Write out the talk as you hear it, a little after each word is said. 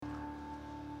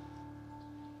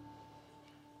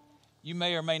You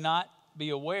may or may not be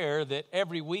aware that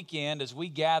every weekend as we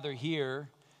gather here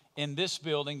in this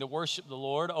building to worship the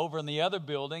Lord, over in the other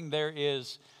building there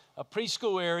is a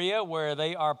preschool area where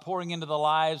they are pouring into the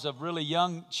lives of really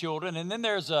young children. And then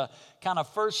there's a kind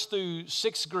of 1st through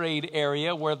 6th grade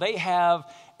area where they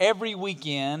have every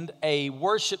weekend a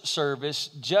worship service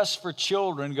just for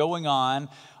children going on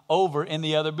over in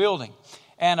the other building.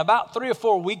 And about 3 or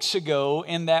 4 weeks ago,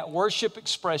 in that worship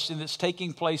expression that's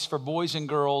taking place for boys and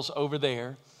girls over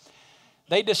there,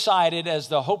 they decided as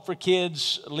the Hope for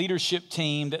Kids leadership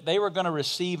team that they were going to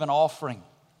receive an offering.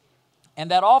 And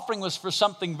that offering was for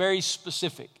something very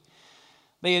specific.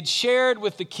 They had shared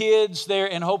with the kids there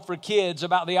in Hope for Kids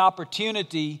about the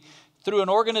opportunity through an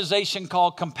organization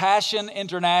called Compassion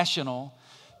International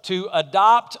to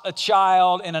adopt a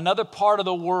child in another part of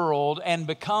the world and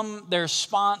become their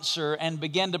sponsor and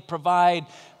begin to provide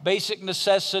basic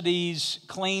necessities,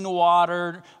 clean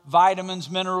water,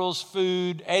 vitamins, minerals,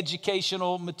 food,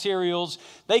 educational materials.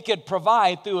 They could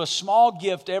provide through a small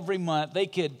gift every month. They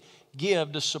could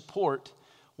give to support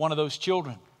one of those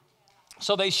children.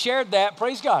 So they shared that.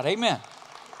 Praise God. Amen.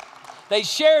 They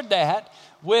shared that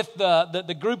with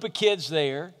the group of kids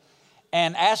there,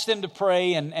 and asked them to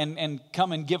pray and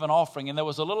come and give an offering. And there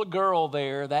was a little girl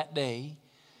there that day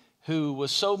who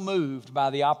was so moved by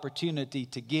the opportunity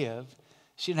to give.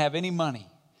 She didn't have any money.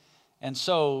 And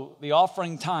so the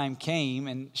offering time came,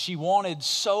 and she wanted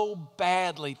so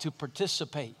badly to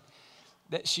participate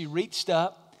that she reached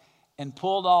up and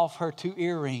pulled off her 2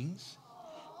 earrings.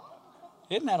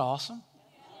 Isn't that awesome?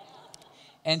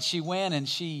 And she went and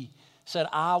she said,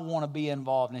 I want to be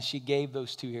involved. And she gave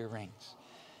those 2 earrings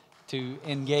to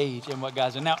engage in what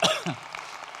God's doing. Now,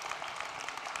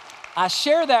 I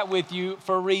share that with you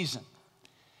for a reason.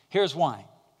 Here's why.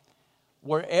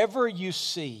 Wherever you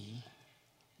see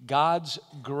God's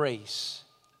grace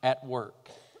at work,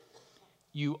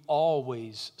 you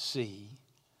always see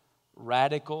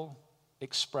radical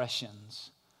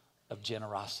expressions of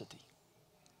generosity.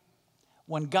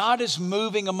 When God is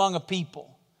moving among a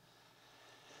people,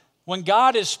 when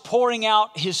God is pouring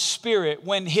out His Spirit,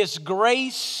 when His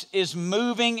grace is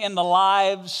moving in the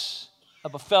lives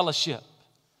of a fellowship,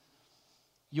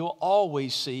 you'll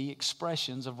always see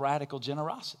expressions of radical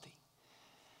generosity.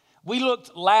 We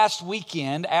looked last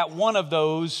weekend at one of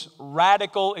those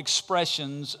radical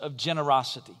expressions of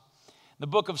generosity. The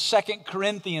book of 2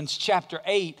 Corinthians chapter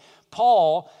 8,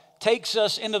 Paul takes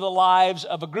us into the lives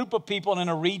of a group of people in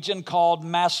a region called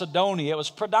Macedonia. It was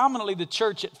predominantly the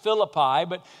church at Philippi,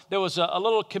 but there was a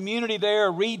little community there, a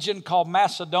region called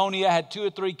Macedonia, had 2 or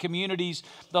 3 communities.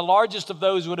 The largest of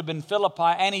those would have been Philippi,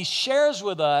 and he shares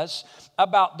with us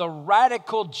about the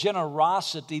radical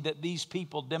generosity that these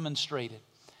people demonstrated.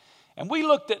 And we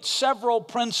looked at several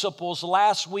principles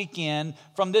last weekend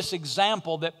from this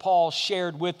example that Paul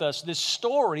shared with us, this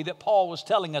story that Paul was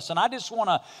telling us. And I just want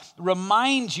to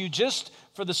remind you, just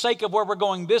for the sake of where we're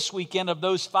going this weekend, of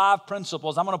those 5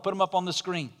 principles. I'm going to put them up on the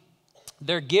screen.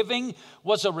 Their giving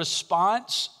was a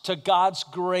response to God's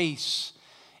grace.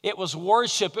 It was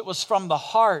worship. It was from the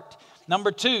heart.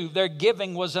 Number 2, their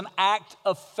giving was an act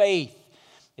of faith.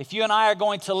 If you and I are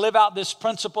going to live out this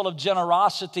principle of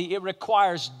generosity, it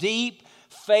requires deep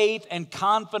faith and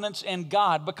confidence in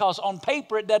God, because on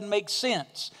paper it doesn't make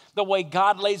sense the way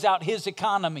God lays out His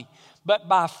economy. But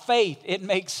by faith, it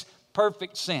makes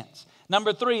perfect sense.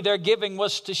 Number 3, their giving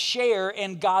was to share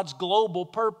in God's global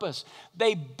purpose.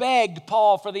 They begged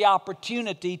Paul for the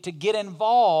opportunity to get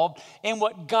involved in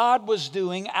what God was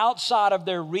doing outside of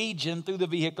their region through the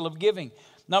vehicle of giving.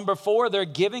 Number 4, their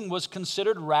giving was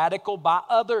considered radical by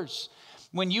others.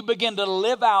 When you begin to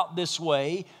live out this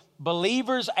way,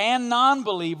 believers and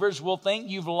non-believers will think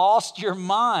you've lost your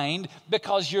mind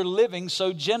because you're living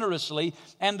so generously.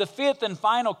 And the 5th and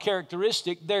final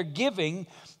characteristic, their giving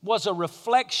was a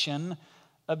reflection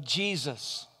of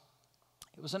Jesus.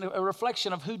 It was a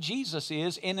reflection of who Jesus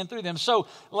is in and through them. So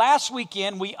last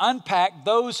weekend, we unpacked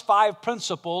those 5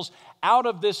 principles out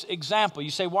of this example. You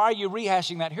say, why are you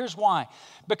rehashing that? Here's why.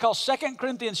 Because 2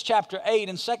 Corinthians chapter 8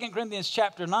 and 2 Corinthians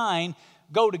chapter 9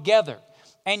 go together.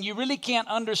 And you really can't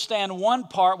understand one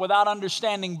part without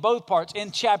understanding both parts.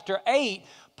 In chapter 8,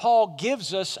 Paul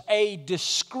gives us a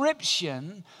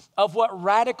description of what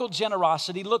radical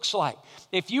generosity looks like.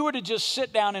 If you were to just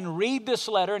sit down and read this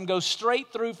letter and go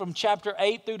straight through from chapter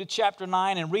 8 through to chapter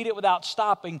 9 and read it without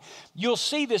stopping, you'll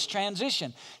see this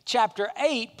transition. Chapter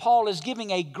 8, Paul is giving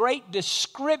a great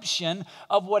description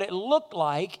of what it looked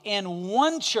like in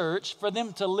one church for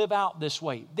them to live out this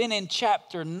way. Then in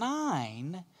chapter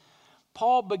 9,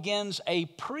 Paul begins a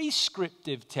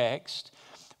prescriptive text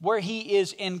where he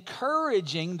is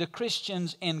encouraging the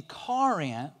Christians in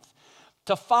Corinth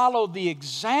to follow the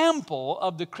example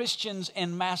of the Christians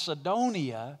in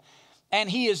Macedonia, and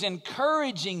he is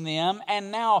encouraging them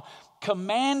and now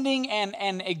commanding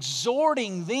and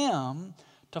exhorting them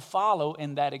to follow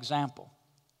in that example.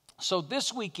 So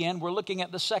this weekend, we're looking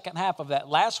at the second half of that.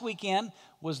 Last weekend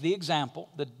was the example,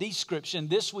 the description.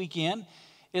 This weekend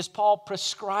is Paul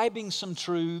prescribing some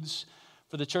truths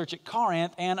for the church at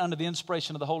Corinth and under the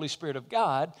inspiration of the Holy Spirit of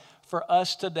God for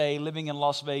us today living in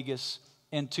Las Vegas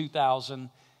in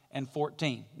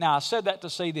 2014. Now, I said that to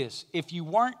say this. If you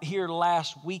weren't here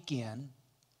last weekend,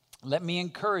 let me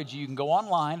encourage you. You can go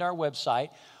online to our website,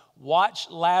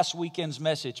 watch last weekend's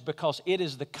message, because it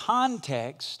is the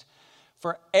context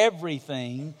for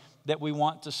everything that we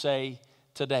want to say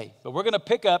today. But we're going to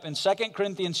pick up in 2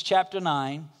 Corinthians chapter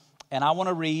 9, and I want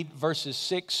to read verses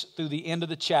 6 through the end of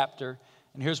the chapter.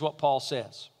 And here's what Paul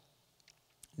says.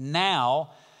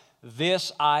 Now,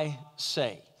 this I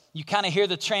say. You kind of hear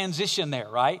the transition there,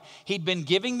 right? He'd been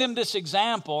giving them this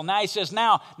example. Now he says,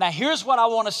 now here's what I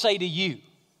want to say to you.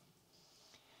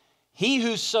 He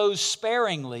who sows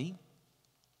sparingly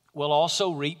will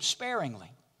also reap sparingly.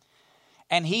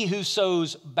 And he who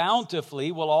sows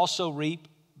bountifully will also reap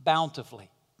bountifully.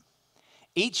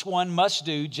 Each one must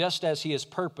do just as he has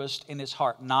purposed in his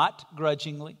heart, not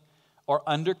grudgingly or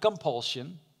under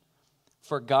compulsion,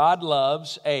 for God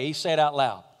loves a, say it out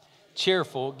loud,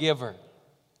 cheerful giver.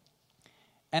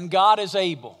 And God is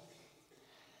able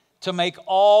to make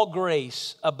all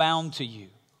grace abound to you,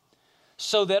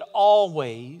 so that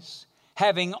always,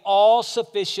 having all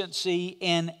sufficiency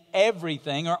in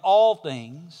everything or all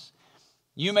things,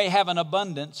 you may have an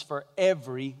abundance for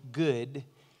every good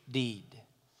deed.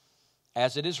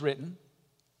 As it is written,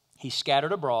 he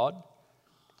scattered abroad,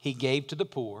 he gave to the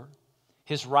poor,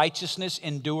 his righteousness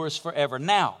endures forever.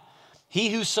 Now, he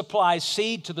who supplies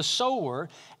seed to the sower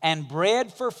and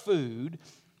bread for food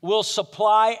will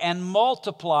supply and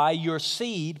multiply your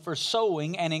seed for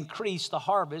sowing and increase the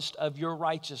harvest of your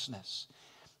righteousness.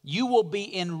 You will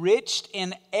be enriched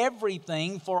in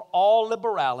everything for all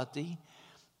liberality,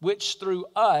 which through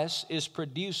us is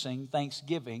producing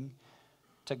thanksgiving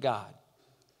to God.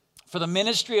 For the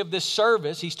ministry of this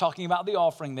service, he's talking about the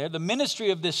offering there, the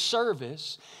ministry of this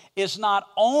service is not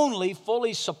only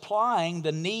fully supplying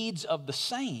the needs of the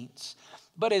saints,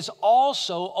 but is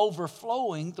also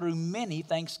overflowing through many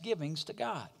thanksgivings to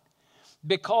God.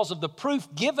 Because of the proof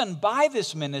given by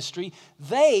this ministry,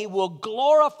 they will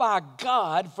glorify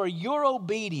God for your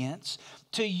obedience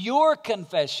to your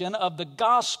confession of the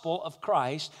gospel of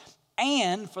Christ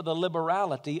and for the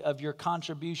liberality of your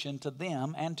contribution to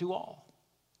them and to all.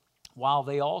 While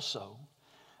they also,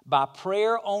 by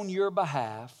prayer on your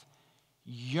behalf,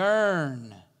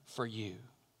 yearn for you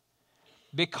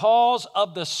because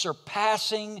of the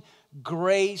surpassing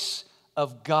grace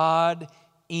of God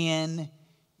in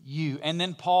you. And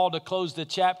then Paul, to close the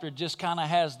chapter, just kind of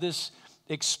has this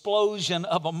explosion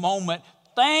of a moment.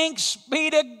 Thanks be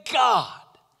to God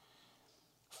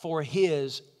for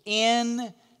his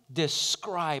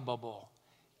indescribable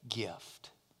gift.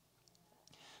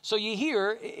 So you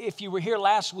hear, if you were here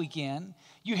last weekend,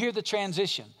 you hear the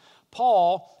transition.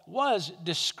 Paul was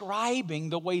describing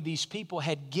the way these people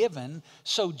had given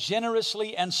so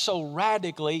generously and so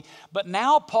radically, but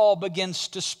now Paul begins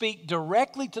to speak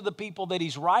directly to the people that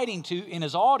he's writing to in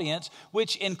his audience,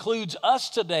 which includes us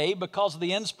today because of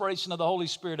the inspiration of the Holy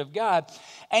Spirit of God,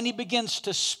 and he begins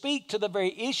to speak to the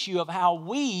very issue of how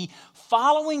we,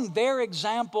 following their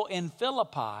example in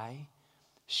Philippi,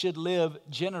 should live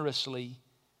generously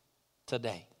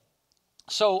today.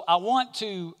 So I want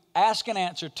to ask and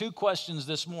answer two questions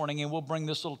this morning, and we'll bring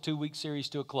this little 2-week series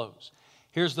to a close.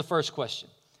 Here's the first question.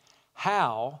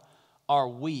 How are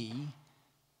we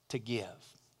to give?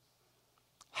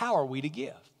 How are we to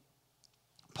give?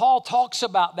 Paul talks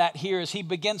about that here as he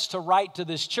begins to write to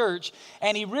this church,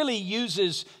 and he really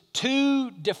uses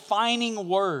two defining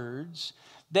words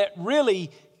that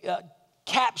really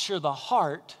capture the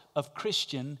heart of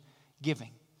Christian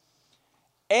giving.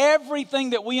 Everything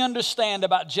that we understand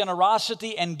about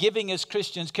generosity and giving as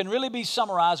Christians can really be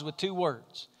summarized with two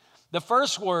words. The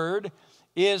first word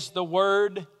is the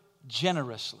word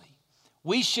generously.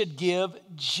 We should give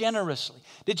generously.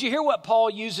 Did you hear what Paul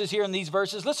uses here in these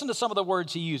verses? Listen to some of the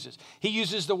words he uses. He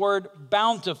uses the word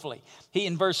bountifully.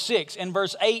 In verse 6. In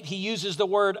verse 8, he uses the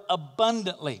word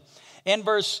abundantly. In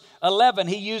verse 11,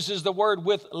 he uses the word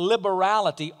with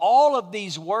liberality. All of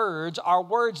these words are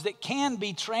words that can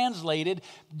be translated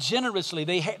generously.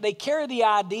 They carry the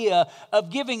idea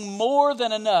of giving more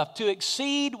than enough to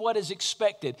exceed what is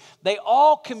expected. They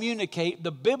all communicate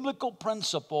the biblical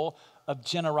principle of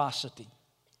generosity.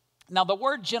 Now, the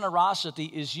word generosity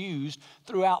is used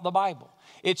throughout the Bible.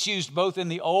 It's used both in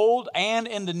the Old and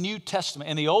in the New Testament.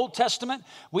 In the Old Testament,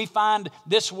 we find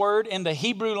this word in the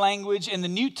Hebrew language. In the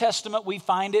New Testament, we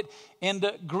find it in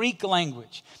the Greek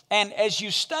language. And as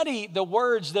you study the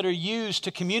words that are used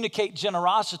to communicate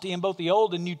generosity in both the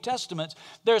Old and New Testaments,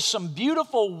 there's some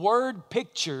beautiful word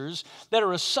pictures that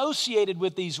are associated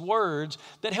with these words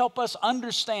that help us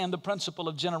understand the principle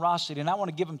of generosity. And I want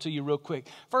to give them to you real quick.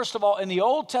 First of all, in the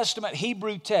Old Testament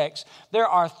Hebrew text, there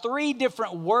are 3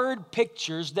 different word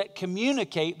pictures that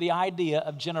communicate the idea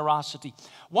of generosity.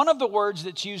 One of the words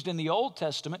that's used in the Old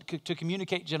Testament to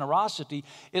communicate generosity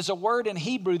is a word in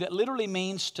Hebrew that literally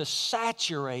means to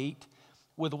saturate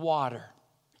with water.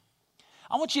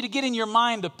 I want you to get in your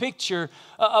mind the picture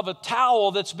of a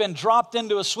towel that's been dropped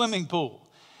into a swimming pool.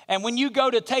 And when you go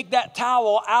to take that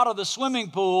towel out of the swimming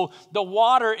pool, the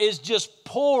water is just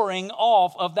pouring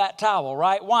off of that towel,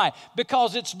 right? Why?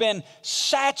 Because it's been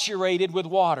saturated with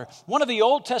water. One of the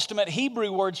Old Testament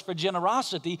Hebrew words for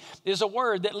generosity is a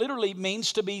word that literally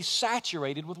means to be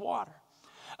saturated with water.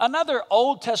 Another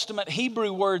Old Testament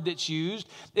Hebrew word that's used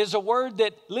is a word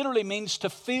that literally means to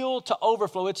fill to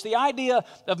overflow. It's the idea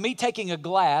of me taking a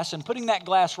glass and putting that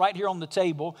glass right here on the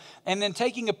table and then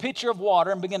taking a pitcher of water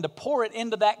and begin to pour it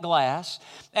into that glass.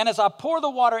 And as I pour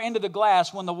the water into the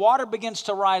glass, when the water begins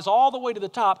to rise all the way to the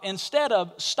top, instead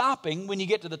of stopping when you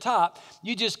get to the top,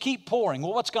 you just keep pouring.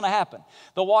 Well, what's going to happen?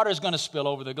 The water is going to spill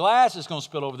over the glass. It's going to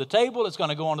spill over the table. It's going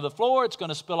to go onto the floor. It's going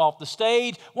to spill off the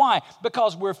stage. Why?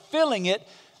 Because we're filling it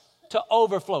to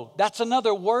overflow. That's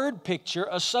another word picture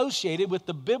associated with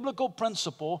the biblical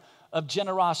principle of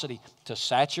generosity. To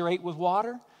saturate with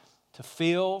water, to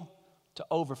fill, to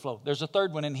overflow. There's a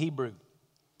third one in Hebrew.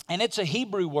 And it's a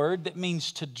Hebrew word that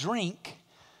means to drink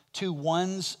to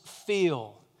one's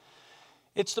fill.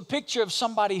 It's the picture of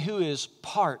somebody who is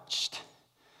parched.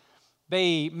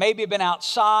 They maybe have been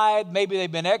outside, maybe they've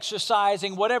been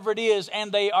exercising, whatever it is, and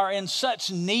they are in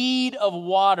such need of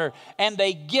water. And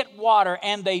they get water,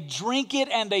 and they drink it,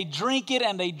 and they drink it,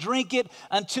 and they drink it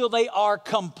until they are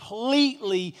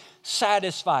completely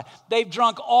satisfied. They've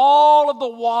drunk all of the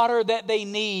water that they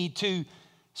need to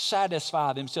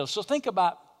satisfy themselves. So think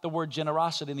about the word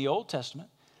generosity in the Old Testament.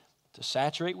 To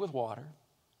saturate with water,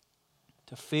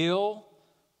 to fill,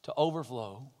 to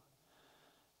overflow,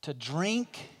 to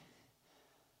drink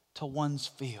to one's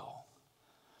fill.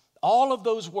 All of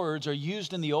those words are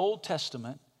used in the Old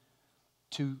Testament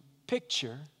to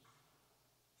picture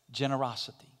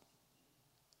generosity.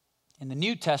 In the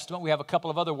New Testament, we have a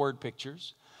couple of other word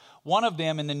pictures. One of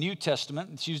them in the New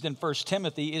Testament, it's used in 1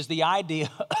 Timothy, is the idea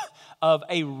of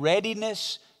a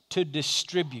readiness to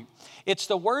distribute. It's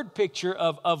the word picture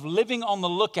of living on the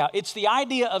lookout. It's the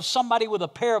idea of somebody with a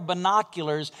pair of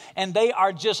binoculars and they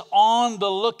are just on the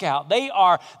lookout.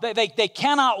 They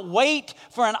cannot wait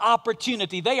for an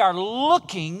opportunity. They are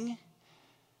looking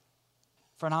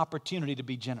for an opportunity to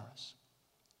be generous.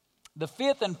 The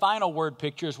fifth and final word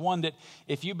picture is one that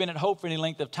if you've been at Hope for any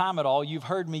length of time at all, you've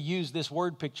heard me use this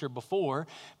word picture before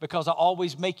because I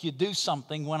always make you do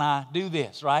something when I do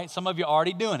this, right? Some of you are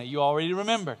already doing it. You already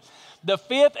remember. The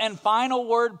fifth and final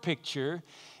word picture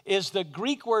is the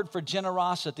Greek word for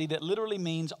generosity that literally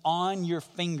means on your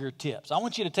fingertips. I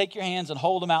want you to take your hands and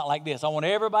hold them out like this. I want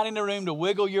everybody in the room to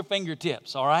wiggle your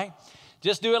fingertips, all right?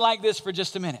 Just do it like this for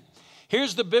just a minute.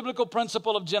 Here's the biblical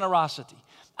principle of generosity.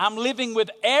 I'm living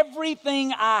with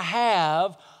everything I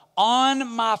have on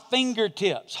my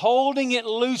fingertips, holding it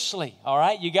loosely. All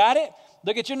right, you got it?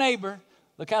 Look at your neighbor.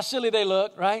 Look how silly they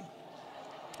look, right?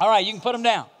 All right, you can put them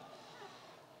down.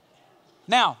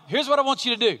 Now, here's what I want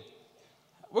you to do.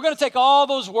 We're going to take all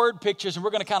those word pictures and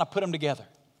we're going to kind of put them together.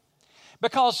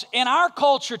 Because in our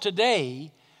culture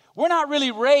today, we're not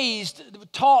really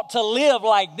taught to live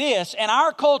like this. In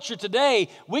our culture today,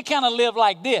 we kind of live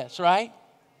like this, right?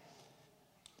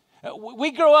 We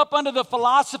grow up under the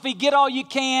philosophy, get all you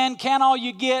can all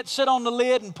you get, sit on the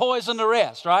lid and poison the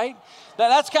rest, right?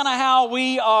 That's kind of how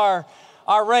we are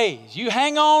raised. You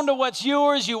hang on to what's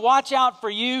yours, you watch out for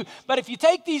you. But if you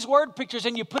take these word pictures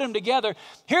and you put them together,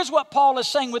 here's what Paul is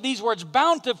saying with these words: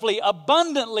 bountifully,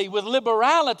 abundantly, with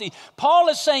liberality. Paul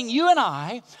is saying you and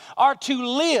I are to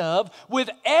live with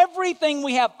everything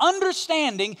we have,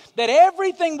 understanding that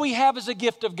everything we have is a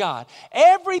gift of God.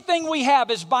 Everything we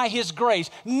have is by His grace.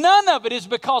 None of it is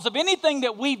because of anything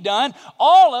that we've done.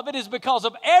 All of it is because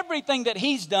of everything that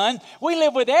He's done. We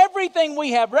live with everything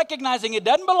we have, recognizing it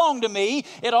doesn't belong to me. me.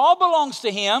 It all belongs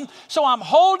to Him. So I'm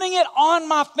holding it on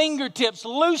my fingertips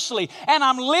loosely, and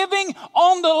I'm living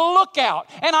on the lookout,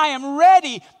 and I am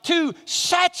ready to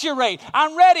saturate.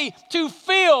 I'm ready to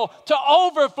fill, to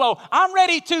overflow. I'm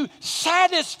ready to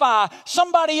satisfy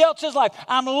somebody else's life.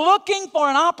 I'm looking for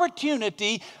an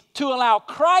opportunity to allow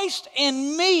Christ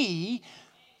in me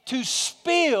to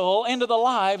spill into the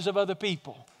lives of other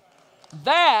people.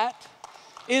 That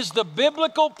is the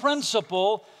biblical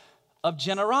principle of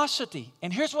generosity.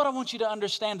 And here's what I want you to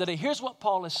understand today. Here's what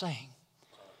Paul is saying.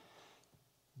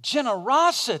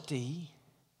 Generosity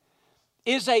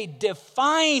is a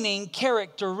defining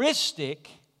characteristic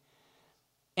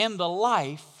in the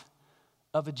life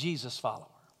of a Jesus follower.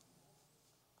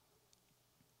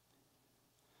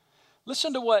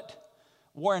 Listen to what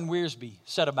Warren Wiersbe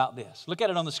said about this. Look at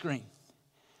it on the screen.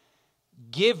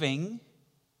 Giving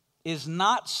is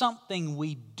not something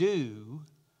we do,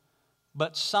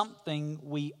 but something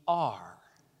we are.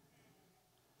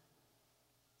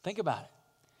 Think about it.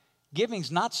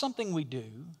 Giving's not something we do,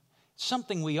 it's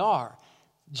something we are.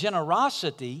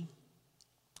 Generosity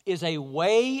is a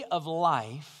way of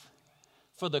life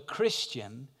for the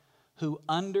Christian who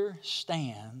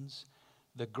understands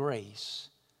the grace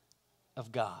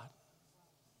of God.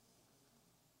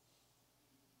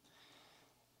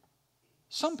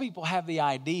 Some people have the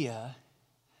idea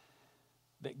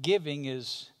that giving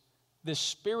is this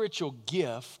spiritual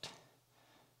gift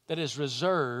that is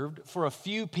reserved for a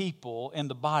few people in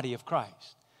the body of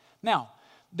Christ. Now,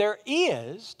 there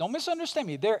is, don't misunderstand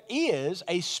me, there is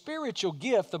a spiritual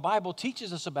gift the Bible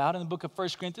teaches us about in the book of 1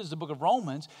 Corinthians, the book of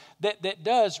Romans, that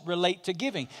does relate to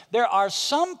giving. There are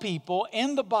some people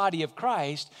in the body of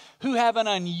Christ who have an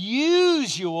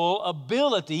unusual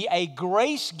ability, a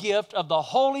grace gift of the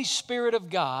Holy Spirit of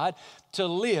God to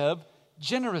live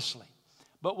generously.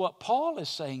 But what Paul is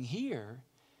saying here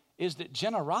is that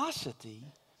generosity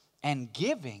and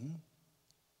giving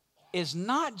is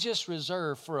not just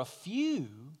reserved for a few,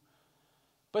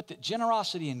 but that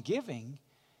generosity and giving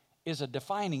is a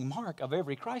defining mark of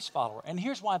every Christ follower. And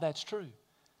here's why that's true.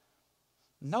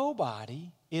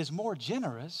 Nobody is more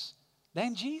generous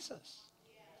than Jesus.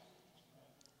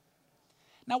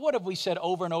 Now, what have we said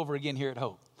over and over again here at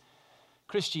Hope?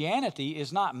 Christianity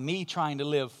is not me trying to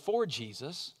live for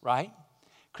Jesus, right?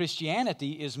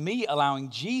 Christianity is me allowing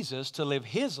Jesus to live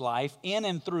His life in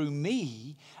and through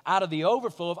me out of the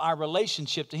overflow of our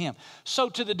relationship to Him. So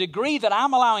to the degree that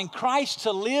I'm allowing Christ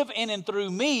to live in and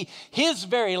through me, His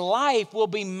very life will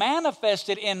be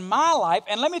manifested in my life.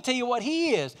 And let me tell you what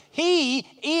He is. He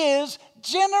is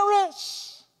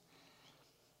generous.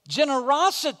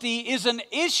 Generosity is an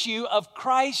issue of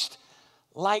Christ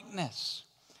likeness.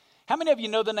 How many of you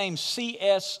know the name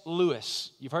C.S.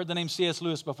 Lewis? You've heard the name C.S.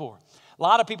 Lewis before. A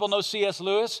lot of people know C.S.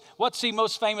 Lewis. What's he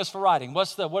most famous for writing?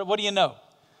 What do you know?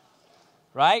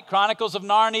 Right? Chronicles of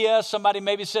Narnia. Somebody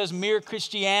maybe says Mere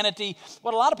Christianity.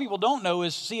 What a lot of people don't know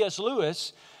is C.S.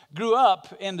 Lewis grew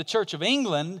up in the Church of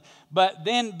England, but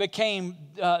then became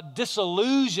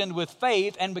disillusioned with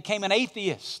faith and became an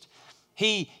atheist.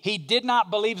 He did not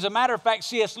believe. As a matter of fact,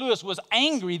 C.S. Lewis was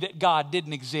angry that God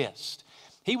didn't exist.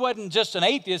 He wasn't just an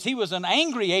atheist, he was an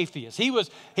angry atheist. He was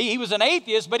an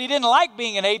atheist, but he didn't like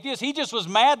being an atheist. He just was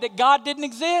mad that God didn't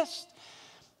exist.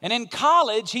 And in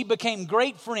college, he became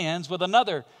great friends with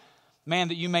another man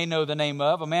that you may know the name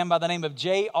of, a man by the name of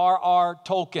J.R.R.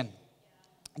 Tolkien.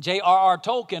 J.R.R.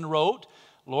 Tolkien wrote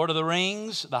Lord of the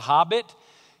Rings, The Hobbit.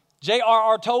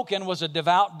 J.R.R. Tolkien was a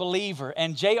devout believer,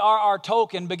 and J.R.R.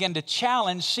 Tolkien began to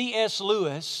challenge C.S.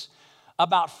 Lewis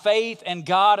about faith and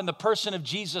God and the person of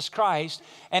Jesus Christ.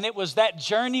 And it was that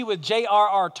journey with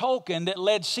J.R.R. Tolkien that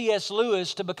led C.S.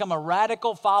 Lewis to become a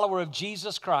radical follower of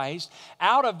Jesus Christ.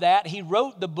 Out of that, he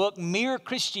wrote the book Mere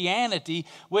Christianity,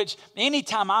 which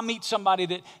anytime I meet somebody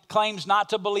that claims not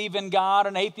to believe in God,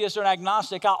 an atheist or an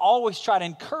agnostic, I always try to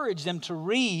encourage them to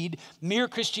read Mere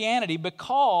Christianity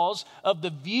because of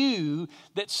the view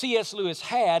that C.S. Lewis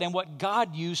had and what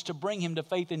God used to bring him to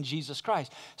faith in Jesus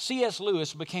Christ. C.S.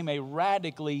 Lewis became a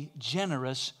radically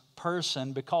generous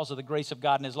person because of the grace of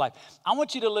God in his life. I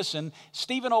want you to listen.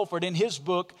 Stephen Olford, in his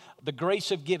book, The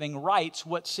Grace of Giving, writes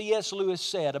what C.S. Lewis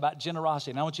said about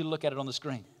generosity. And I want you to look at it on the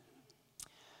screen.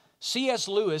 C.S.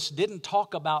 Lewis didn't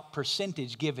talk about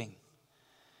percentage giving.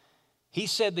 He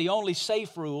said the only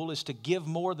safe rule is to give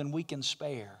more than we can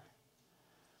spare.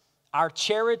 Our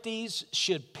charities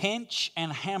should pinch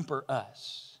and hamper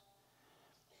us.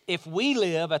 If we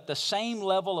live at the same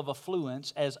level of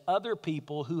affluence as other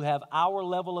people who have our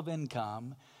level of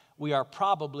income, we are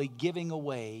probably giving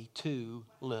away too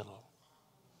little.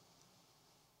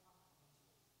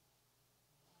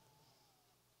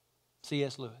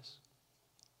 C.S. Lewis.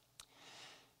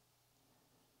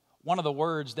 One of the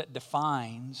words that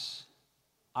defines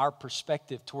our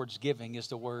perspective towards giving is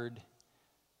the word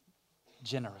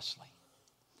generously.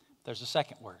 There's a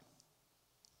second word.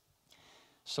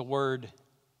 It's the word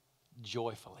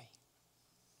joyfully.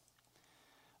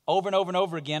 Over and over and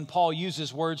over again, Paul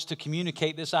uses words to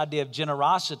communicate this idea of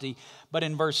generosity. But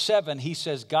in verse 7, he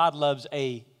says God loves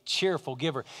a cheerful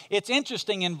giver. It's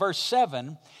interesting, in verse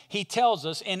 7, he tells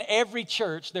us in every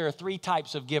church there are three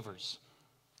types of givers.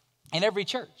 In every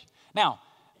church. Now,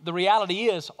 the reality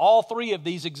is all three of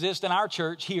these exist in our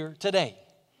church here today.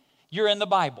 You're in the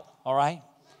Bible, all right?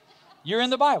 You're in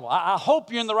the Bible. I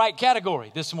hope you're in the right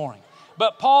category this morning.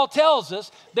 But Paul tells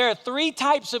us there are three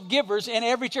types of givers in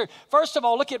every church. First of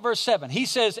all, look at verse 7. He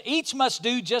says, each must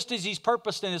do just as he's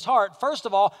purposed in his heart. First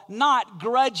of all, not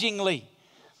grudgingly.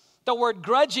 The word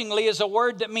grudgingly is a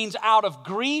word that means out of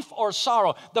grief or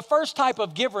sorrow. The first type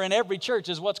of giver in every church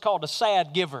is what's called a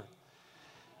sad giver.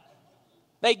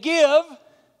 They give,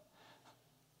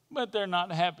 but they're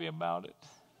not happy about it.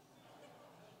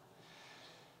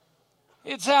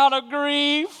 It's out of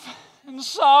grief and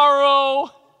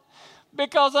sorrow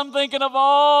because I'm thinking of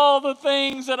all the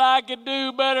things that I could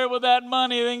do better with that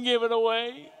money than give it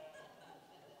away.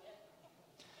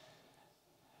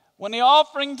 When the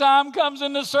offering time comes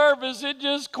into service, it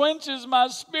just quenches my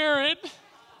spirit.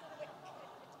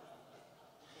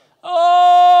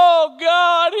 Oh,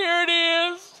 God, here it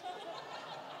is.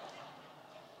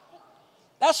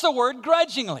 That's the word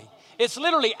grudgingly. It's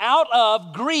literally out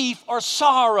of grief or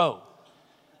sorrow.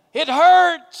 It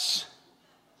hurts.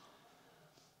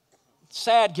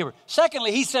 Sad giver.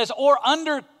 Secondly, he says, or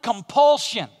under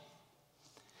compulsion.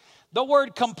 The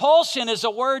word compulsion is a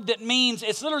word that means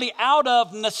it's literally out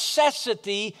of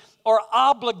necessity or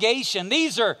obligation.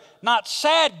 These are not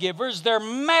sad givers, they're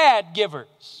mad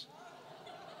givers.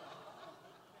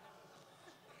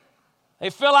 They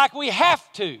feel like we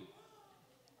have to.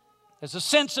 There's a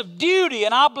sense of duty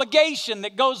and obligation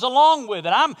that goes along with it.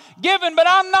 I'm giving, but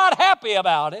I'm not happy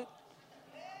about it.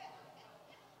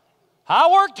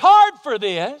 I worked hard for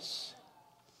this.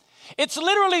 It's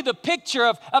literally the picture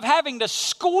of having to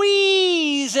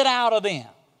squeeze it out of them.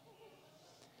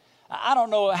 I don't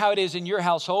know how it is in your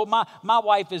household. My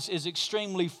wife is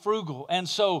extremely frugal. And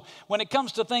so when it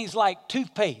comes to things like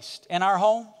toothpaste in our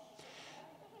home,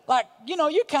 like,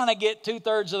 you kind of get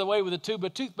 2/3 of the way with a tube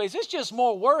of toothpaste. It's just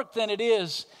more work than it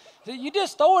is. You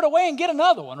just throw it away and get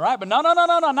another one, right? But no,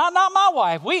 not my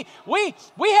wife. We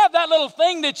have that little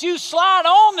thing that you slide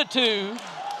on the tube,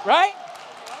 right?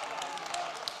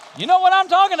 You know what I'm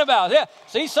talking about. Yeah.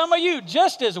 See, some of you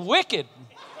just as wicked.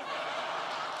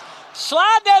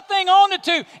 Slide that thing on the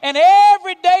tube, and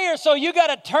every day or so you got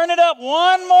to turn it up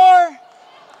one more.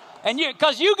 And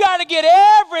because you got to get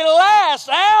every last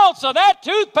ounce of that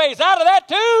toothpaste out of that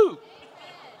tube.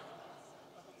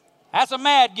 That's a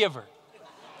mad giver.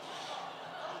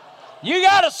 You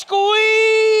got to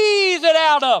squeeze it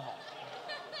out of them.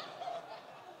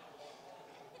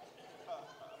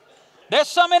 There's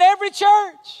some in every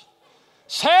church.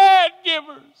 Sad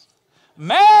givers,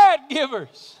 mad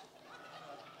givers.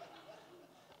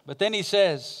 But then he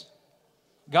says,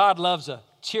 God loves a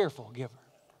cheerful giver.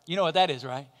 You know what that is,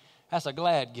 right? That's a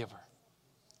glad giver.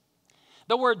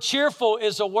 The word cheerful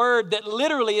is a word that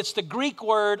literally, it's the Greek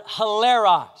word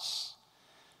hilaros.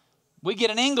 We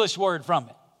get an English word from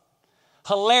it.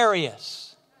 Hilarious.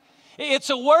 It's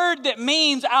a word that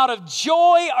means out of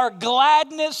joy or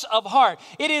gladness of heart.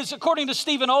 It is, according to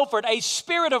Stephen Olford, a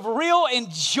spirit of real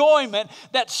enjoyment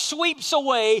that sweeps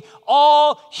away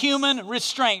all human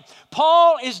restraint.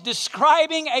 Paul is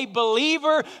describing a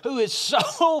believer who is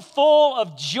so full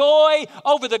of joy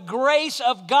over the grace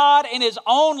of God in his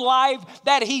own life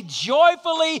that he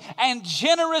joyfully and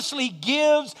generously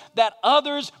gives that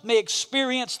others may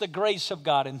experience the grace of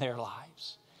God in their lives.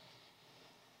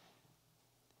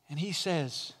 And he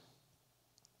says,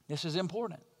 this is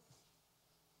important.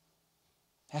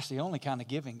 That's the only kind of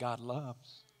giving God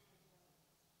loves.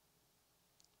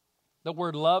 The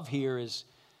word love here is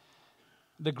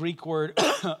the Greek word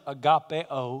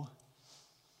agapeo.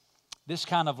 This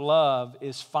kind of love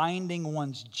is finding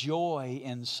one's joy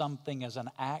in something as an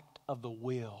act of the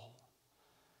will.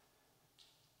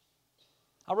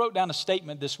 I wrote down a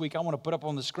statement this week I want to put up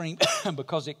on the screen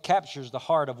because it captures the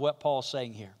heart of what Paul's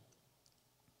saying here.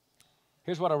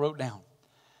 Here's what I wrote down.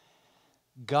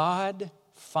 God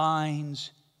finds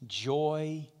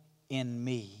joy in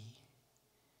me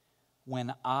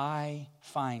when I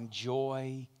find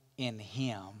joy in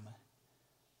Him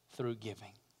through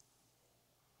giving.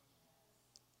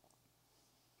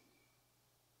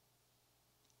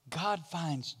 God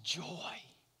finds joy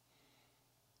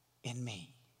in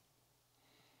me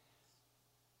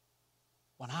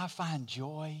when I find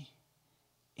joy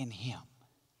in Him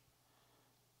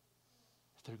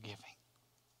through giving.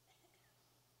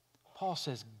 Paul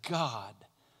says God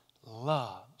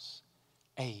loves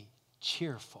a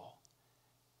cheerful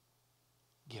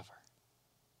giver.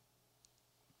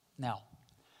 Now,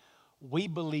 we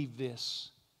believe this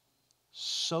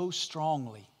so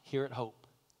strongly here at Hope.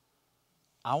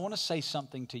 I want to say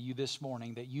something to you this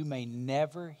morning that you may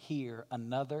never hear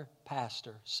another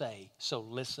pastor say, so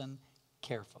listen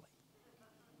carefully.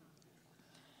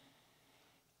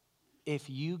 If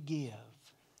you give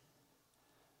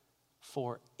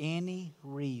for any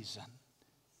reason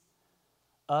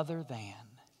other than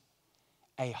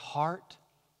a heart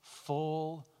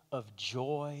full of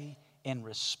joy in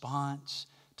response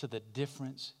to the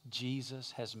difference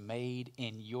Jesus has made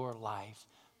in your life,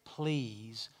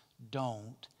 please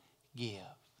don't give.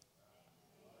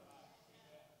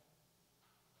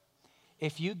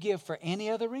 If you give for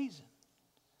any other reason,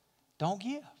 don't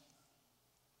give.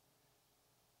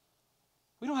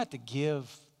 We don't have to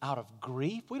give out of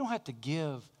grief. We don't have to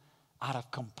give out of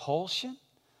compulsion.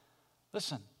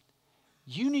 Listen,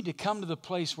 you need to come to the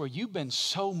place where you've been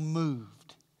so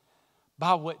moved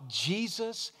by what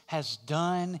Jesus has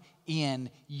done in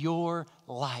your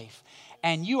life.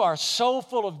 And you are so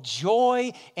full of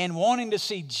joy and wanting to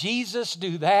see Jesus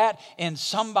do that in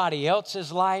somebody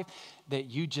else's life that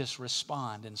you just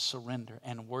respond and surrender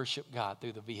and worship God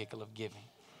through the vehicle of giving.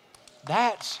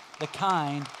 That's the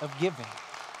kind of giving.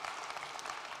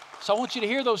 So I want you to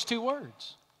hear those two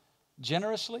words,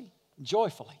 generously,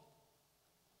 joyfully.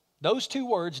 Those two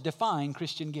words define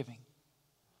Christian giving.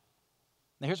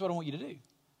 Now here's what I want you to do.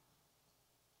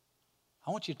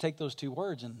 I want you to take those two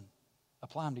words and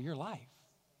apply them to your life.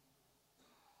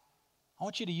 I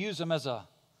want you to use them as a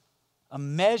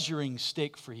measuring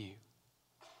stick for you.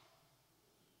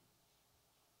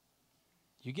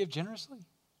 You give generously?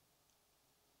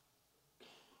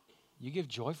 You give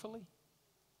joyfully?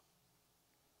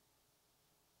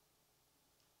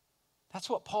 That's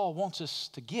what Paul wants us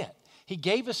to get. He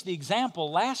gave us the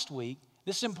example last week.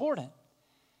 This is important.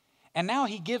 And now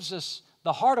he gives us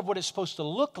the heart of what it's supposed to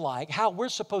look like, how we're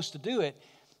supposed to do it.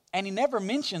 And he never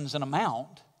mentions an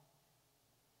amount.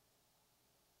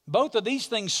 Both of these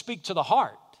things speak to the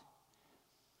heart.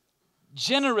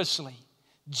 Generously,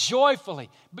 joyfully.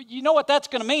 But you know what that's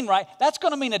going to mean, right? That's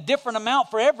going to mean a different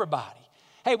amount for everybody.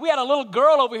 Hey, we had a little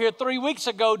girl over here 3 weeks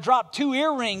ago drop 2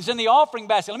 earrings in the offering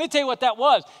basket. Let me tell you what that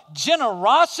was.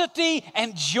 Generosity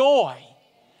and joy.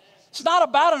 It's not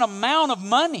about an amount of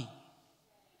money.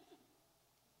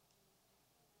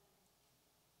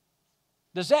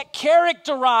 Does that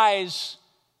characterize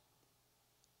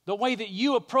the way that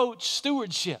you approach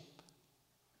stewardship?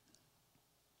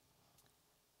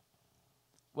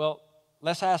 Well,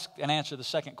 let's ask and answer the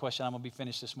second question. I'm going to be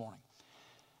finished this morning.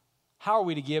 How are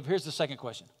we to give? Here's the second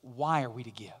question. Why are we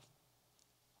to give?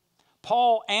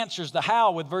 Paul answers the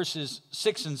how with verses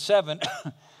 6 and 7,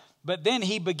 but then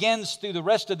he begins through the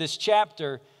rest of this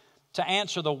chapter to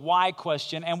answer the why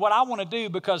question. And what I want to do,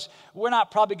 because we're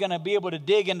not probably going to be able to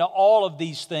dig into all of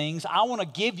these things, I want to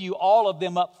give you all of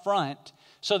them up front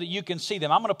so that you can see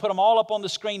them. I'm going to put them all up on the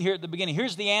screen here at the beginning.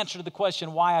 Here's the answer to the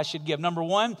question why I should give. Number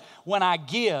one, when I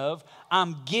give,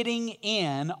 I'm getting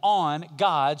in on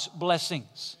God's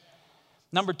blessings.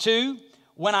 Number two,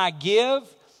 when I give,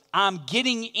 I'm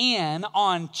getting in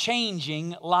on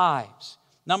changing lives.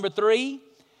 Number three,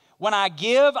 when I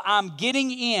give, I'm getting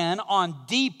in on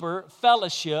deeper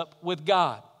fellowship with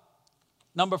God.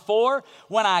 Number four,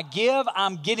 when I give,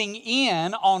 I'm getting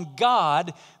in on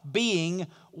God being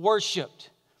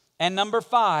worshiped. And number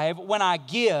five, when I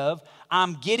give,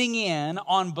 I'm getting in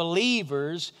on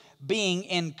believers being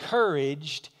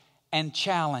encouraged and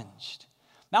challenged.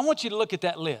 Now I want you to look at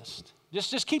that list.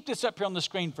 Just keep this up here on the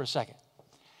screen for a second.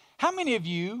 How many of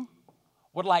you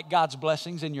would like God's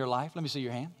blessings in your life? Let me see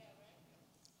your hand.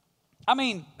 I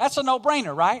mean, that's a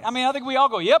no-brainer, right? I mean, I think we all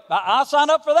go, yep, I'll sign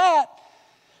up for that.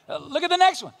 Look at the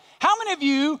next one. How many of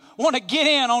you want to get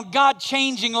in on God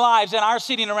changing lives in our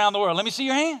city and around the world? Let me see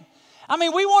your hand. I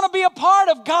mean, we want to be a part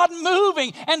of God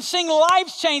moving and seeing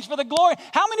lives change for the glory.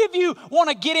 How many of you want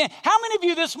to get in? How many of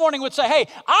you this morning would say, hey,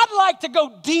 I'd like to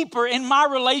go deeper in my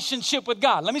relationship with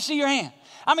God? Let me see your hand.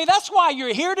 I mean, that's why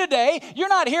you're here today. You're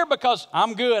not here because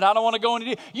I'm good, I don't want to go into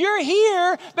deep. You're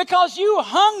here because you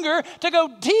hunger to go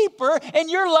deeper in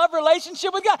your love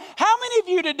relationship with God. How many of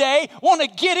you today want to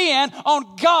get in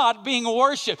on God being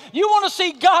worshiped? You want to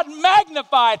see God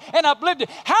magnified and uplifted.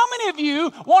 How many of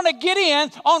you want to get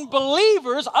in on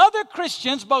believers, other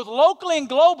Christians, both locally and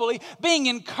globally, being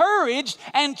encouraged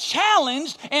and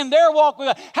challenged in their walk with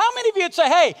God? How many of you would say,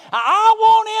 hey, I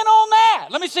want in on that?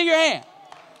 Let me see your hand.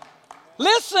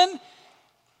 Listen,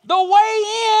 the way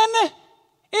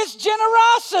in is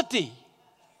generosity.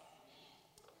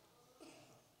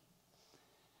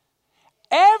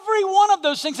 Every one of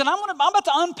those things, and I'm about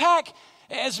to unpack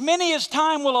as many as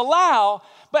time will allow,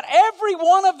 but every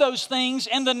one of those things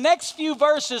in the next few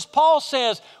verses, Paul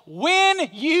says, when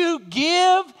you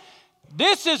give,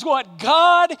 this is what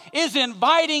God is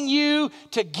inviting you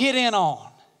to get in on.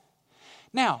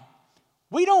 Now,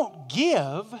 we don't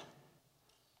give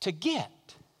to get.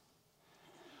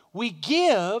 We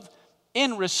give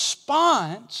in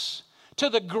response to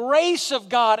the grace of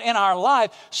God in our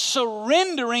life,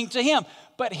 surrendering to Him.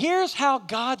 But here's how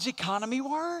God's economy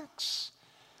works.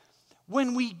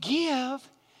 When we give,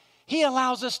 He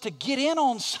allows us to get in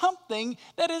on something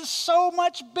that is so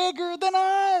much bigger than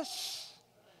us.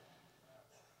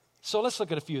 So let's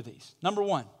look at a few of these. Number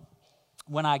one,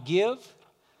 when I give,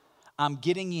 I'm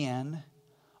getting in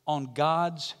on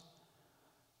God's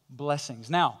blessings.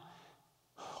 Now,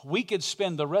 we could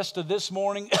spend the rest of this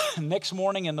morning, next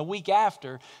morning, and the week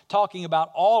after talking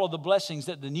about all of the blessings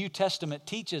that the New Testament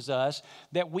teaches us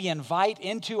that we invite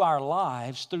into our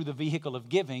lives through the vehicle of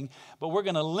giving. But we're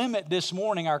going to limit this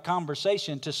morning our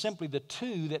conversation to simply the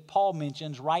two that Paul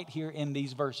mentions right here in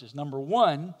these verses. Number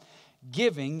one,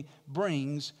 giving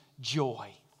brings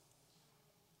joy.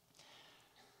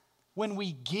 When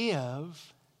we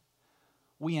give,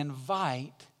 we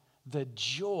invite the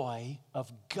joy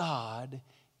of God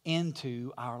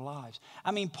into our lives. I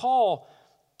mean, Paul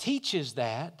teaches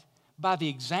that by the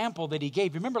example that he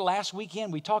gave. Remember last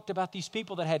weekend we talked about these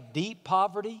people that had deep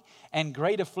poverty and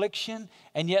great affliction,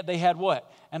 and yet they had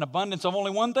what? An abundance of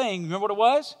only one thing. Remember what it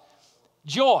was?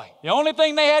 Joy. The only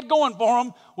thing they had going for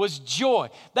them was joy.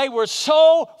 They were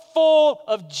so full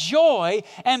of joy,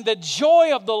 and the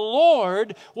joy of the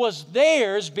Lord was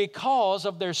theirs because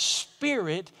of their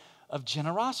spirit of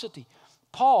generosity.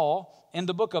 Paul, in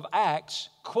the book of Acts,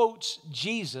 quotes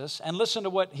Jesus, and listen to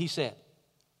what he said.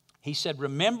 He said,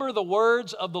 remember the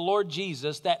words of the Lord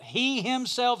Jesus that He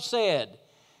Himself said.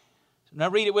 Now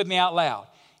read it with me out loud.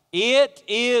 It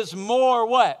is more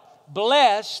what?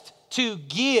 Blessed to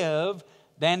give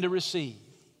than to receive.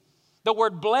 The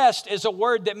word blessed is a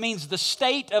word that means the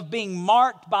state of being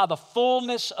marked by the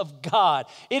fullness of God.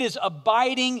 It is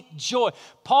abiding joy.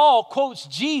 Paul quotes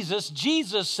Jesus.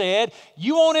 Jesus said,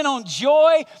 you want in on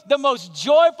joy? The most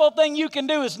joyful thing you can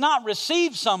do is not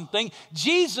receive something.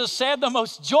 Jesus said the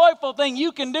most joyful thing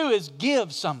you can do is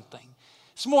give something.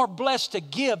 It's more blessed to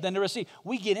give than to receive.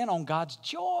 We get in on God's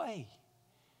joy.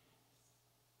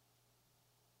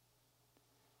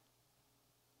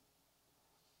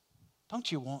 Don't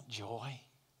you want joy?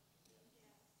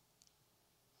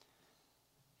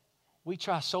 We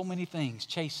try so many things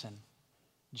chasing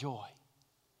joy.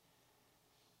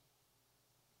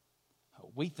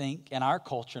 We think in our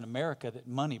culture in America that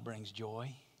money brings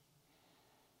joy.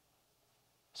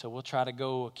 So we'll try to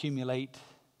go accumulate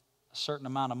a certain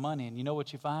amount of money. And you know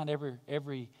what you find?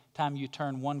 Every time you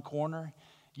turn one corner,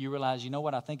 you realize, you know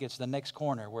what? I think it's the next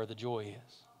corner where the joy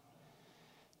is.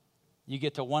 You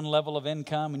get to one level of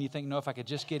income and you think, no, if I could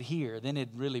just get here, then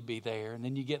it'd really be there. And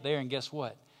then you get there and guess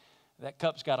what? That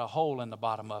cup's got a hole in the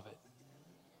bottom of it.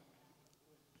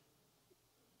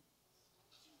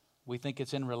 We think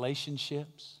it's in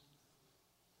relationships.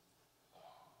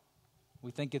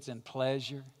 We think it's in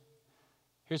pleasure.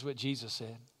 Here's what Jesus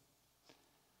said.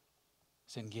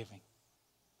 It's in giving.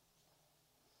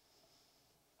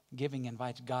 Giving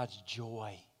invites God's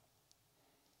joy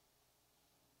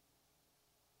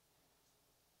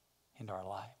into our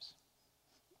lives.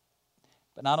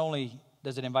 But not only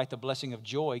does it invite the blessing of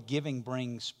joy, giving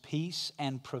brings peace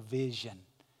and provision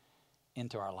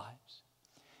into our lives.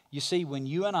 You see, when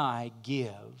you and I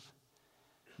give,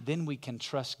 then we can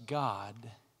trust God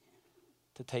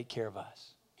to take care of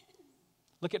us.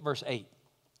 Look at verse 8.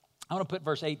 I want to put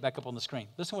verse 8 back up on the screen.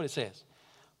 Listen to what it says.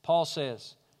 Paul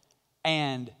says,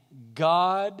 and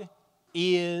God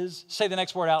is, say the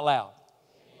next word out loud.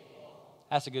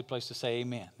 That's a good place to say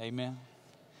amen. Amen.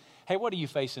 Hey, what are you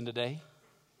facing today?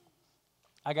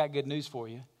 I got good news for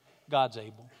you. God's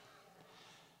able.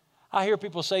 I hear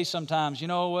people say sometimes,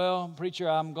 well, preacher,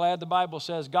 I'm glad the Bible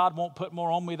says God won't put more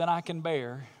on me than I can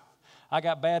bear. I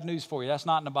got bad news for you. That's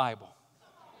not in the Bible.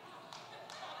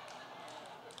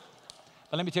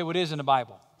 But let me tell you what is in the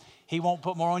Bible. He won't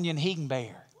put more on you than He can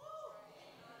bear.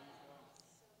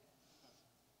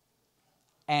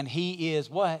 And He is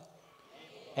what?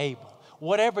 Able.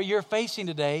 Whatever you're facing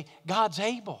today, God's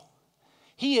able.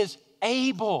 He is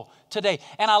able today.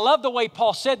 And I love the way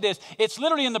Paul said this. It's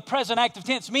literally in the present active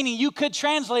tense, meaning you could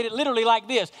translate it literally like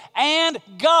this. And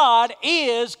God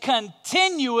is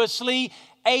continuously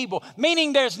able.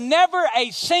 Meaning there's never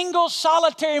a single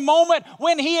solitary moment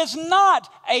when He is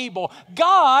not able.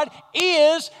 God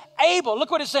is able.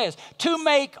 Look what it says. To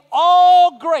make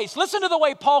all grace. Listen to the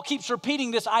way Paul keeps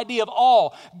repeating this idea of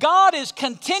all. God is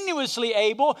continuously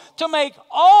able to make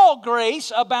all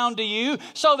grace abound to you,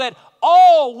 so that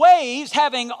always,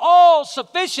 having all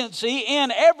sufficiency in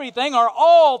everything or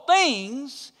all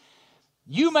things,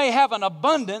 you may have an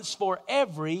abundance for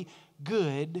every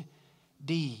good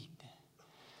deed.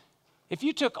 If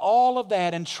you took all of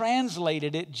that and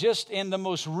translated it just in the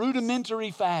most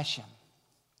rudimentary fashion,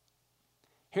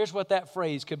 here's what that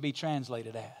phrase could be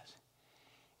translated as.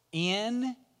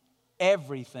 In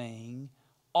everything,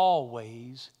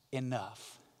 always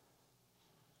enough.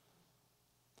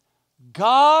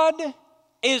 God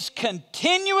is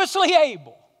continuously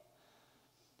able,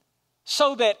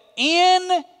 so that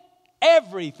in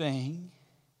everything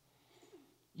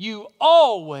you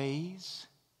always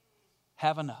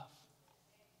have enough.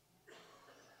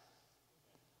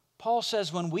 Paul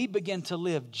says when we begin to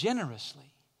live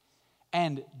generously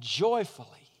and joyfully,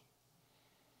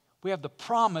 we have the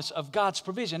promise of God's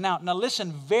provision. Now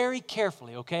listen very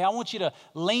carefully, okay? I want you to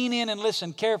lean in and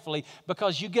listen carefully,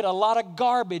 because you get a lot of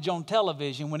garbage on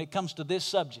television when it comes to this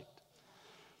subject.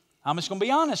 I'm just going to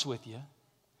be honest with you.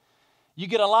 You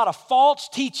get a lot of false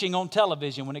teaching on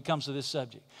television when it comes to this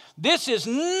subject. This is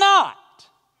not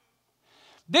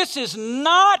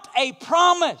a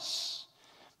promise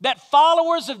that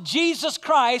followers of Jesus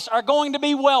Christ are going to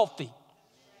be wealthy.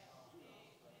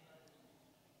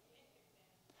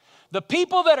 The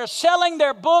people that are selling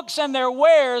their books and their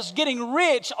wares, getting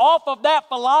rich off of that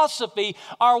philosophy,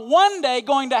 are one day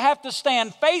going to have to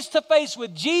stand face to face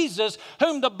with Jesus,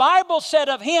 whom the Bible said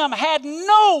of Him had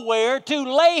nowhere to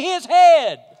lay His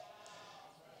head.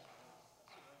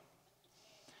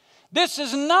 This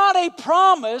is not a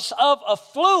promise of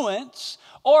affluence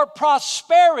or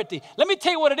prosperity. Let me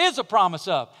tell you what it is a promise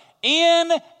of.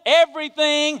 In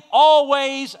everything,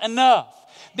 always enough.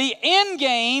 The end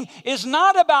game is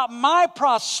not about my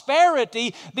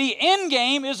prosperity. The end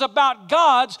game is about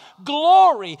God's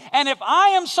glory. And if I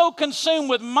am so consumed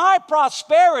with my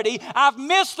prosperity, I've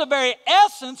missed the very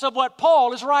essence of what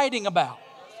Paul is writing about.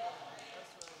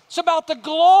 It's about the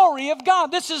glory of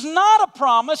God. This is not a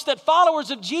promise that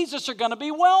followers of Jesus are going to be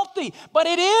wealthy, but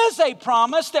it is a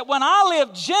promise that when I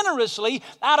live generously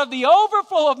out of the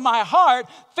overflow of my heart,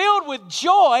 filled with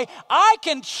joy, I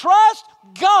can trust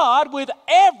God with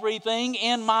everything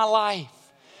in my life.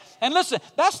 And listen,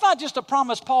 that's not just a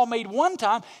promise Paul made one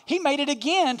time. He made it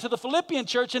again to the Philippian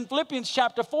church in Philippians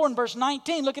chapter 4 and verse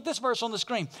 19. Look at this verse on the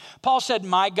screen. Paul said,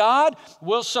 my God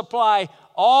will supply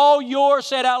all your,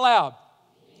 say it out loud.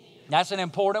 That's an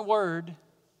important word.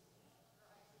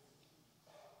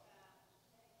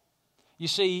 You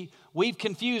see, we've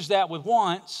confused that with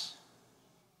wants.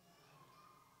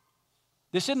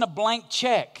 This isn't a blank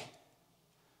check.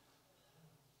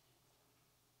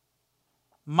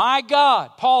 My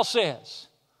God, Paul says,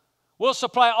 will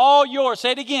supply all your,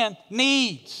 say it again,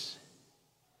 needs.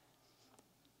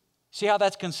 See how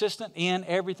that's consistent? In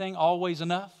everything, always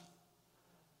enough.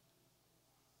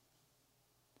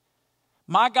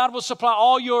 My God will supply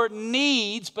all your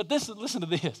needs, but listen to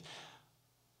this.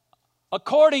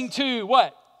 According to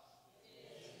what?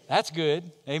 That's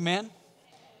good. Amen.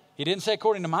 He didn't say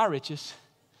according to my riches.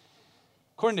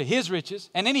 According to His riches.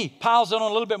 And then he piles it on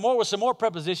a little bit more with some more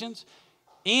prepositions.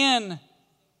 In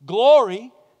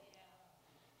glory.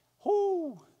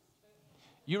 Whoo.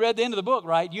 You read the end of the book,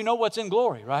 right? You know what's in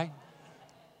glory, right?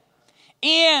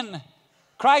 In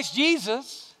Christ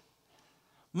Jesus.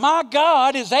 My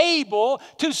God is able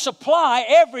to supply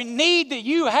every need that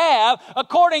you have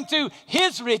according to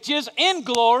His riches in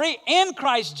glory in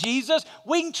Christ Jesus.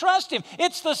 We can trust Him.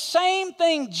 It's the same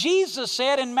thing Jesus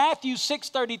said in Matthew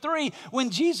 6:33 when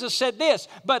Jesus said this,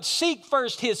 but seek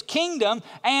first His kingdom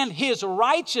and His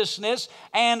righteousness,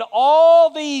 and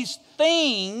all these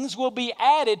things will be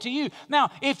added to you.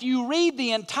 Now, if you read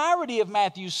the entirety of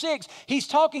Matthew 6, He's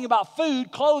talking about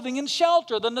food, clothing, and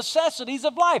shelter, the necessities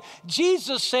of life.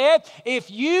 Jesus said,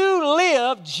 if you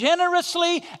live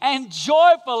generously and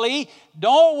joyfully,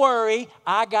 don't worry,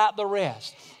 I got the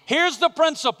rest. Here's the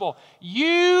principle.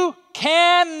 You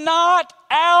cannot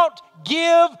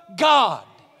outgive God.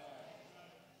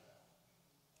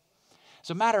 As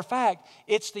a matter of fact,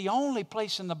 it's the only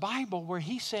place in the Bible where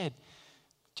He said,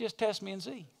 just test me and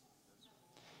see.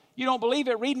 You don't believe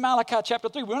it? Read Malachi chapter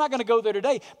 3. We're not going to go there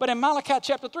today. But in Malachi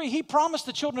chapter 3, He promised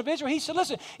the children of Israel, He said,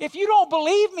 listen, if you don't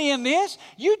believe me in this,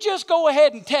 you just go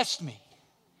ahead and test me.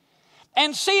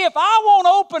 and see if I won't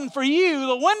open for you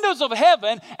the windows of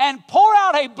heaven and pour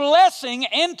out a blessing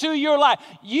into your life.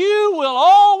 You will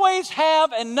always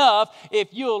have enough if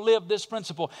you'll live this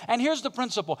principle. And here's the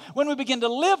principle. When we begin to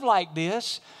live like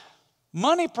this,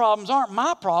 money problems aren't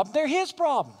my problem, they're His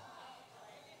problem.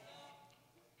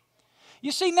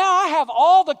 You see, now I have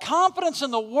all the confidence in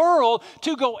the world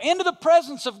to go into the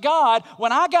presence of God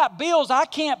when I got bills I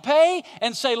can't pay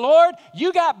and say, Lord,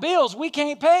 you got bills we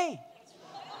can't pay.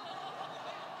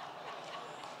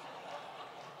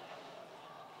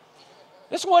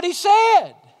 That's what He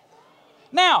said.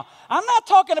 Now, I'm not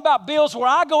talking about bills where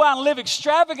I go out and live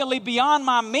extravagantly beyond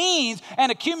my means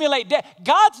and accumulate debt.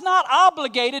 God's not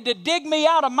obligated to dig me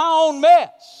out of my own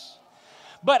mess.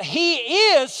 But He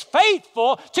is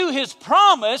faithful to His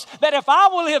promise that if I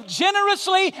will live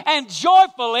generously and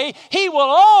joyfully, He will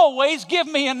always give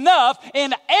me enough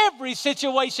in every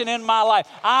situation in my life.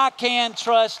 I can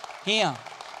trust Him.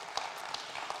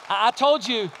 I told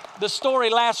you the story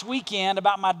last weekend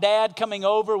about my dad coming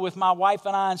over with my wife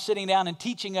and I and sitting down and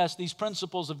teaching us these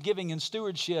principles of giving and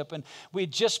stewardship. And we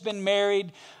had just been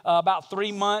married about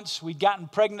 3 months. We'd gotten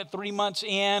pregnant 3 months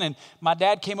in, and my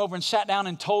dad came over and sat down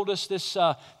and taught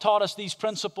us these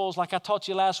principles like I taught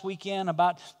you last weekend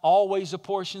about always a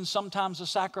portion, sometimes a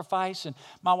sacrifice. And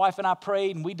my wife and I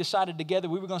prayed, and we decided together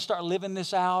we were going to start living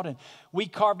this out. And we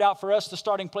carved out for us, the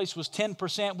starting place was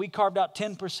 10%. We carved out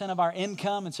 10% of our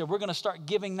income and said we're going to start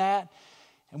giving that.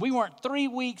 And we weren't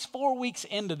 4 weeks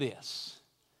into this.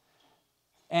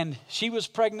 And she was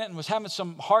pregnant and was having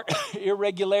some heart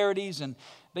irregularities, and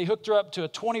they hooked her up to a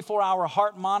 24-hour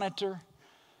heart monitor.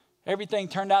 Everything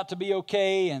turned out to be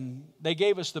okay, and they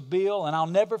gave us the bill, and I'll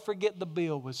never forget the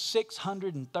bill was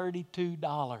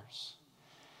 $632.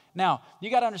 Now, you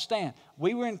got to understand,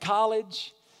 we were in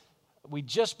college. We'd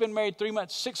just been married 3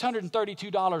 months.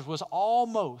 $632 was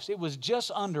it was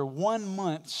just under 1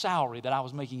 month's salary that I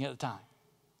was making at the time.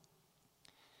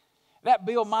 That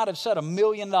bill might have said $1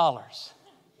 million.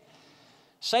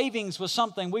 Savings was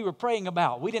something we were praying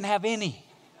about. We didn't have any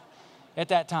at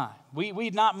that time.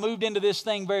 We'd not moved into this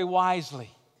thing very wisely.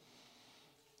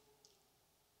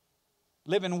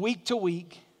 Living week to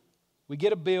week, we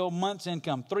get a bill, month's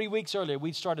income. 3 weeks earlier,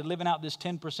 we'd started living out this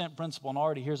 10% principle, and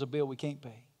already here's a bill we can't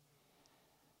pay.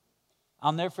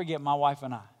 I'll never forget my wife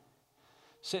and I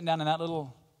sitting down in that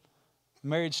little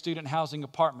married student housing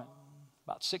apartment,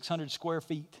 about 600 square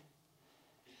feet,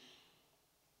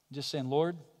 just saying,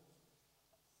 Lord,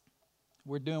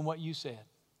 we're doing what you said.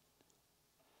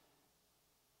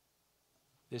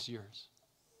 This is yours.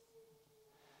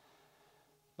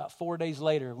 About 4 days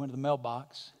later, I went to the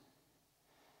mailbox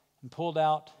and pulled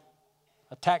out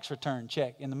a tax return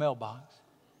check in the mailbox.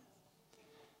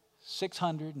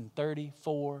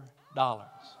 $634.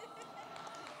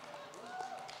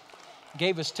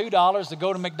 Gave us $2 to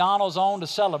go to McDonald's on to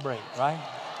celebrate, right?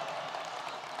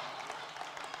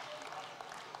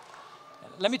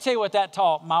 Let me tell you what that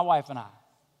taught my wife and I.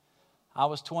 I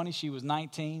was 20, she was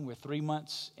 19. We're 3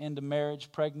 months into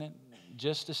marriage, pregnant,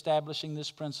 just establishing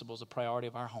this principle as a priority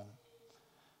of our home.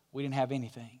 We didn't have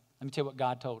anything. Let me tell you what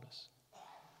God told us.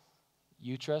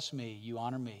 You trust me, you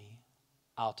honor me,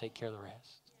 I'll take care of the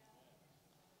rest.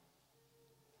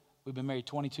 We've been married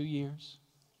 22 years.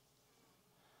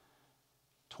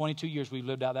 22 years we've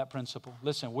lived out that principle.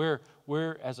 Listen, we're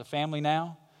as a family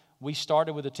now, we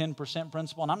started with a 10%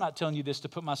 principle, and I'm not telling you this to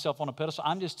put myself on a pedestal.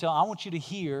 I want you to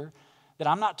hear that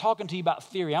I'm not talking to you about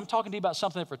theory. I'm talking to you about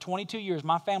something that for 22 years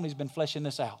my family's been fleshing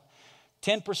this out.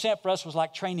 10% for us was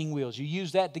like training wheels. You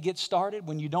use that to get started.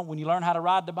 When you learn how to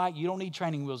ride the bike, you don't need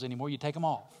training wheels anymore. You take them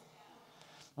off.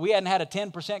 We hadn't had a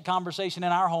 10% conversation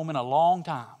in our home in a long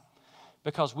time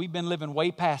because we've been living way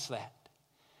past that.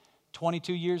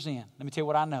 22 years in, let me tell you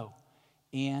what I know.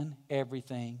 In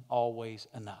everything, always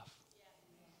enough.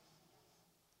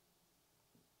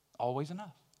 Always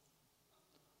enough.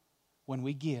 When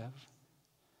we give,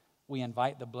 we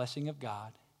invite the blessing of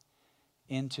God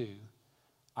into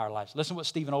our lives. Listen to what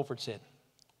Stephen Olford said.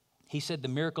 He said the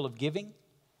miracle of giving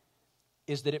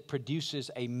is that it produces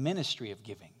a ministry of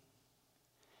giving.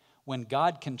 When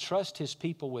God can trust His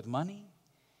people with money,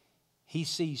 He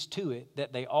sees to it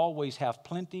that they always have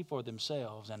plenty for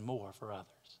themselves and more for others.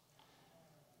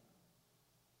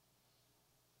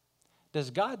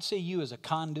 Does God see you as a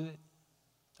conduit,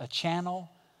 a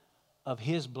channel of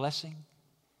His blessing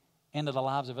into the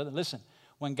lives of others? Listen,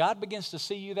 when God begins to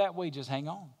see you that way, just hang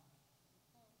on.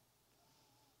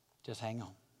 Just hang on.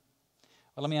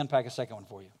 Well, let me unpack a second one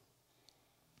for you.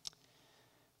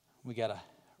 We got to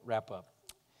wrap up.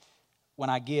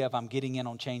 When I give, I'm getting in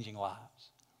on changing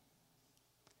lives.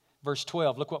 Verse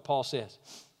 12, look what Paul says.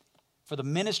 For the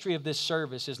ministry of this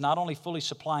service is not only fully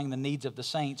supplying the needs of the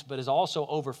saints, but is also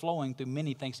overflowing through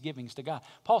many thanksgivings to God.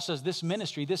 Paul says this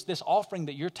ministry, this offering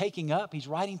that you're taking up, he's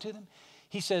writing to them,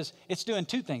 he says it's doing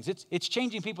two things. It's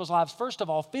changing people's lives, first of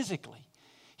all, physically.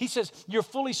 He says you're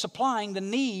fully supplying the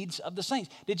needs of the saints.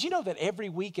 Did you know that every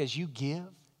week as you give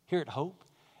here at Hope,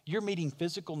 you're meeting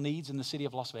physical needs in the city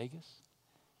of Las Vegas?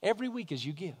 Every week as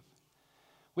you give.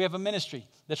 We have a ministry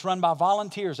that's run by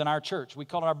volunteers in our church. We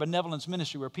call it our benevolence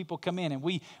ministry, where people come in and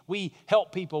we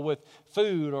help people with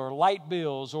food or light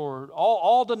bills or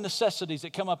all the necessities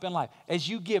that come up in life. As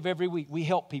you give every week, we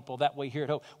help people that way here at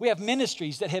Hope. We have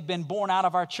ministries that have been born out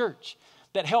of our church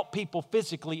that help people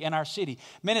physically in our city.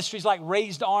 Ministries like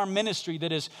Raised Arm Ministry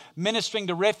that is ministering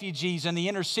to refugees in the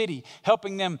inner city,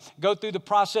 helping them go through the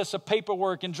process of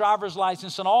paperwork and driver's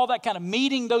license and all that kind of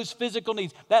meeting those physical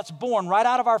needs. That's born right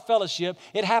out of our fellowship.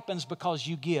 It happens because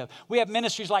you give. We have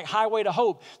ministries like Highway to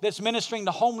Hope that's ministering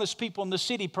to homeless people in the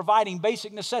city, providing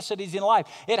basic necessities in life.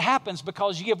 It happens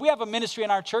because you give. We have a ministry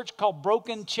in our church called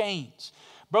Broken Chains.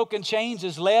 Broken Chains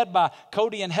is led by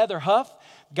Cody and Heather Huff.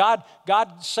 God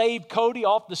saved Cody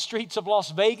off the streets of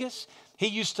Las Vegas. He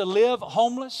used to live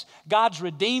homeless. God's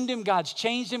redeemed him. God's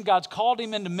changed him. God's called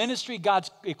him into ministry.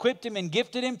 God's equipped him and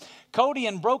gifted him. Cody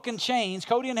and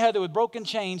Heather with Broken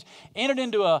Chains entered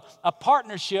into a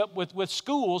partnership with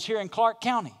schools here in Clark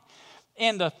County.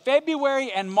 In the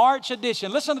February and March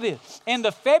edition, listen to this. In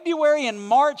the February and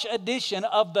March edition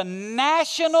of the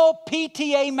National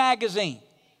PTA magazine,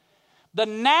 the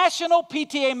National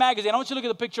PTA magazine, I want you to look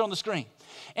at the picture on the screen.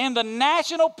 In the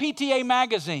National PTA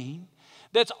magazine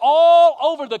that's all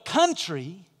over the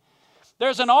country,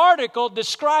 there's an article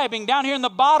describing, down here in the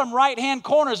bottom right-hand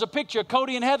corner is a picture of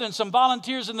Cody and Heather and some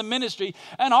volunteers in the ministry,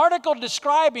 an article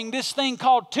describing this thing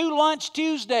called Two Lunch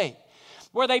Tuesday,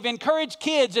 where they've encouraged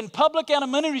kids in public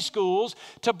elementary schools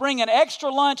to bring an extra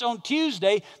lunch on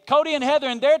Tuesday. Cody and Heather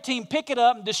and their team pick it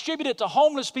up and distribute it to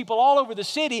homeless people all over the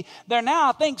city. There are now,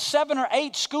 I think, 7 or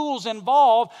 8 schools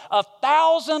involved.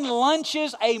 1,000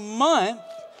 lunches a month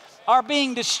are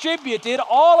being distributed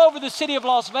all over the city of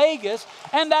Las Vegas,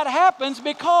 and that happens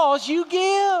because you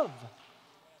give.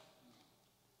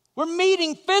 We're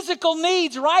meeting physical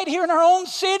needs right here in our own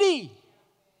city.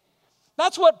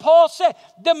 That's what Paul said.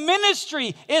 The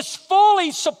ministry is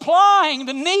fully supplying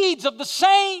the needs of the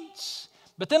saints.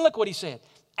 But then look what he said.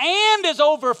 And is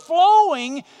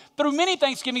overflowing through many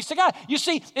thanksgivings to God. You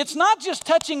see, it's not just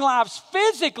touching lives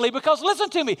physically, because listen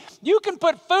to me, you can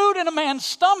put food in a man's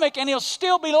stomach and he'll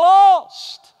still be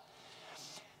lost.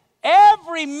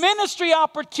 Every ministry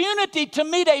opportunity to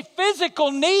meet a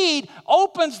physical need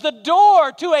opens the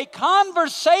door to a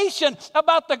conversation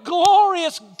about the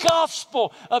glorious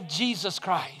gospel of Jesus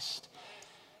Christ.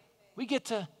 We get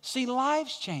to see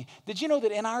lives change. Did you know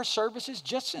that in our services,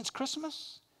 just since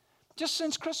Christmas,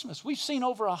 we've seen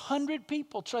over 100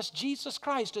 people trust Jesus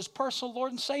Christ as personal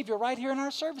Lord and Savior right here in our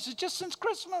services, just since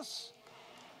Christmas.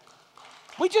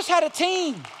 We just had a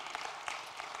team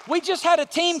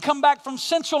come back from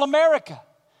Central America.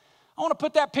 I want to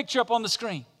put that picture up on the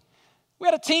screen. We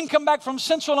had a team come back from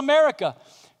Central America.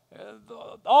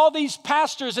 All these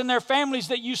pastors and their families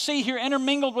that you see here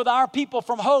intermingled with our people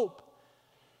from Hope.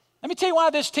 Let me tell you why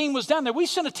this team was down there. We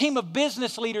sent a team of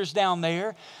business leaders down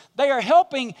there. They are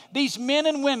helping these men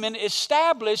and women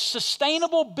establish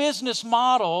sustainable business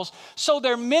models so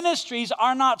their ministries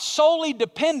are not solely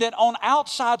dependent on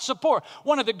outside support.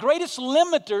 One of the greatest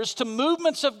limiters to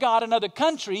movements of God in other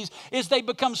countries is they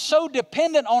become so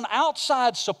dependent on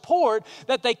outside support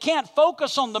that they can't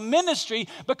focus on the ministry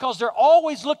because they're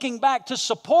always looking back to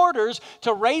supporters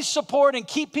to raise support and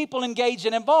keep people engaged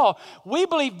and involved. We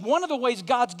believe one of the ways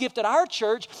God's gifted our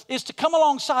church is to come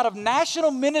alongside of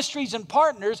national ministries and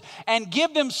partners and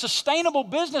give them sustainable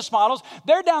business models.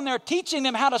 They're down there teaching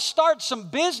them how to start some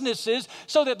businesses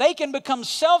so that they can become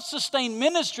self-sustained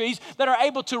ministries that are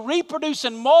able to reproduce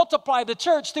and multiply the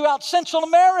church throughout Central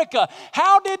America.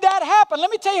 How did that happen? Let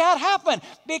me tell you how it happened.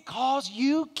 Because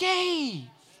you gave.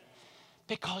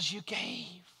 Because you gave.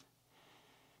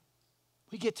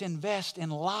 We get to invest in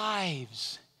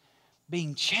lives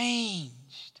being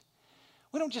changed.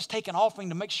 We don't just take an offering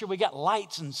to make sure we got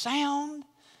lights and sound.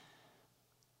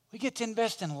 We get to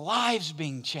invest in lives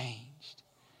being changed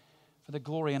for the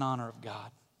glory and honor of God.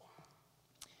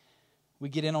 We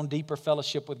get in on deeper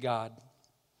fellowship with God.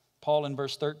 Paul in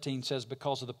verse 13 says,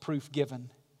 because of the proof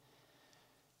given.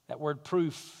 That word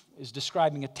proof is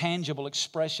describing a tangible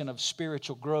expression of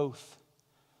spiritual growth.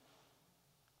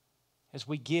 As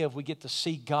we give, we get to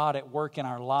see God at work in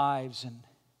our lives. And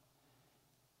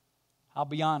I'll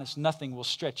be honest, nothing will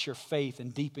stretch your faith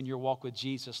and deepen your walk with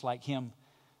Jesus like Him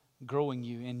growing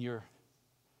you in your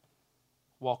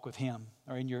walk with Him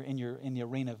or in the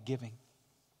arena of giving.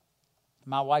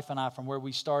 My wife and I, from where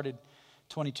we started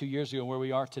 22 years ago and where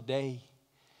we are today,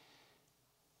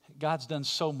 God's done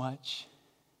so much.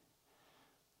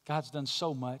 God's done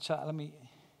so much. Let me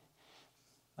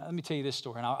tell you this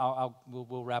story, and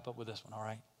we'll wrap up with this one, all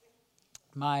right?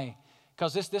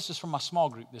 Because this is from my small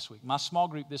group this week. My small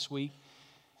group this week,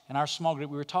 in our small group,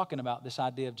 we were talking about this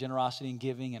idea of generosity and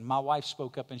giving, and my wife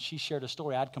spoke up and she shared a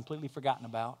story I'd completely forgotten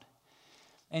about.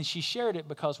 And she shared it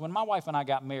because when my wife and I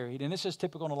got married, and this is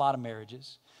typical in a lot of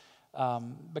marriages,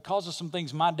 because of some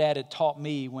things my dad had taught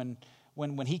me when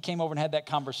he came over and had that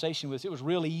conversation with us, it was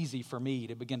really easy for me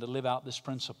to begin to live out this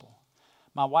principle.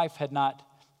 My wife had not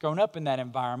grown up in that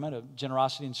environment of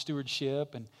generosity and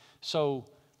stewardship, and so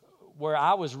where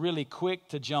I was really quick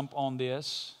to jump on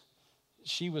this,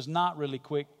 she was not really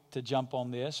quick to jump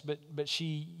on this, but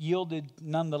she yielded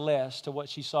nonetheless to what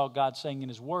she saw God saying in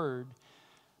His Word.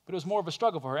 But it was more of a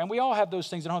struggle for her. And we all have those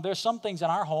things at home. There's some things in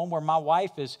our home where my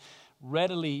wife is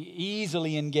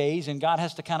easily engaged, and God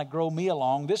has to kind of grow me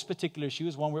along. This particular issue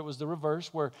is one where it was the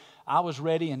reverse, where I was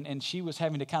ready and she was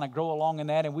having to kind of grow along in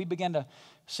that, and we began to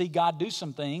see God do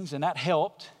some things, and that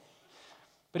helped.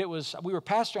 But I was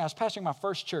pastoring my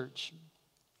first church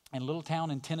in a little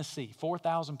town in Tennessee,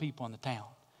 4,000 people in the town.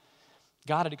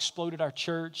 God had exploded our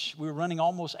church. We were running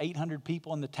almost 800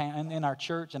 people in the town, in our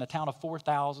church, in a town of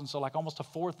 4,000. So like almost a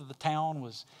fourth of the town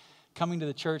was coming to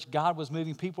the church. God was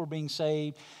moving. People were being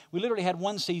saved. We literally had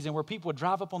one season where people would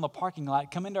drive up on the parking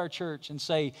lot, come into our church and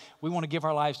say, we want to give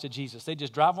our lives to Jesus. They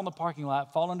just drive on the parking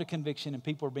lot, fall into conviction, and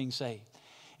people were being saved.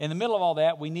 In the middle of all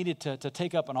that, we needed to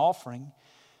take up an offering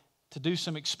to do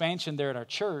some expansion there at our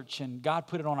church. And God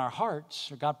put it on our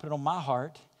hearts, or God put it on my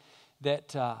heart,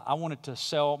 that I wanted to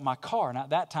sell my car. Now,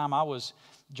 at that time, I was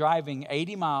driving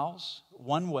 80 miles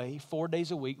one way, 4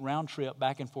 days a week, round trip,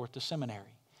 back and forth to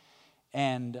seminary.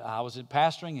 And I was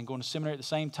pastoring and going to seminary at the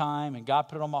same time, and God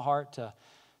put it on my heart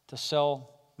to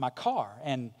sell my car.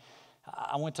 And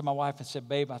I went to my wife and said,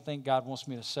 babe, I think God wants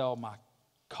me to sell my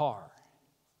car.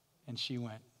 And she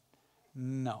went,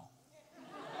 no.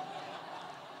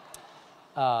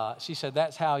 She said,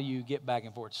 that's how you get back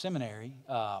and forth to seminary.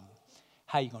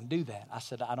 How are you going to do that? I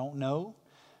said, I don't know,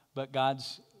 but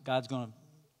God's going to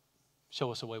show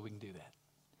us a way we can do that.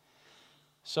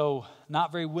 So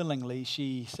not very willingly,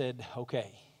 she said,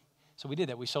 okay. So we did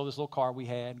that. We sold this little car we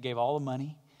had, gave all the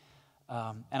money,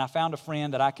 and I found a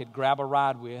friend that I could grab a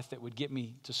ride with that would get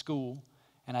me to school,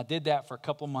 and I did that for a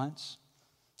couple months.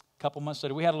 A couple months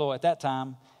later, we had a little, at that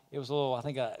time, it was a little, I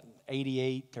think, a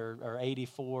 88 or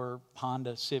 84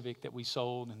 Honda Civic that we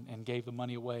sold and gave the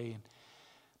money away. And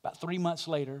about 3 months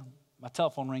later, my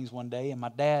telephone rings one day, and my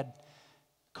dad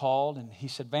called, and he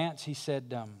said, Vance, he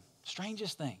said,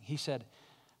 strangest thing. He said,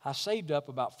 I saved up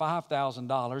about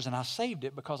 $5,000, and I saved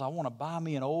it because I want to buy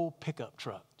me an old pickup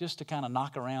truck just to kind of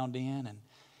knock around in. And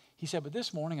he said, but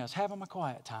this morning I was having my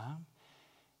quiet time,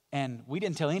 and we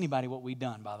didn't tell anybody what we'd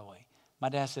done, by the way. My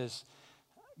dad says,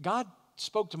 God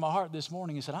spoke to my heart this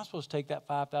morning and said, I'm supposed to take that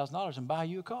 $5,000 and buy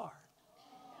you a car.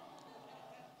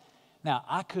 Now,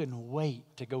 I couldn't wait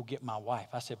to go get my wife.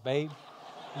 I said, babe,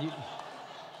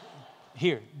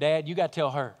 here, Dad, you got to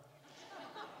tell her.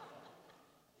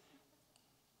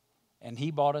 And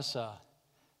he bought us a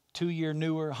 2-year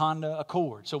newer Honda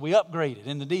Accord. So we upgraded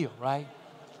in the deal, right?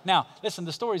 Now, listen,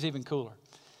 the story's even cooler.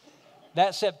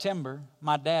 That September,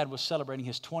 my dad was celebrating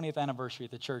his 20th anniversary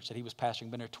at the church that he was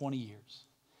pastoring. Been there 20 years.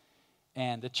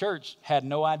 And the church had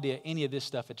no idea any of this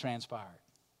stuff had transpired.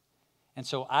 And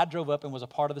so I drove up and was a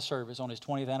part of the service on his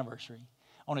 20th anniversary.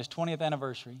 On his 20th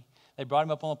anniversary, they brought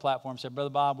him up on the platform and said, Brother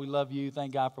Bob, we love you.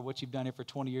 Thank God for what you've done here for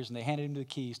 20 years. And they handed him the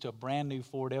keys to a brand new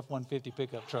Ford F-150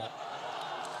 pickup truck.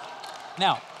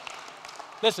 Now,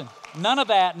 listen, none of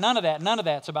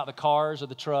that's about the cars or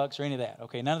the trucks or any of that.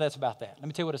 Okay, none of that's about that. Let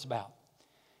me tell you what it's about.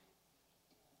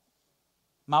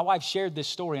 My wife shared this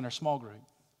story in her small group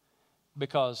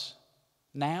because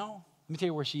now, let me tell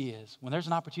you where she is. When there's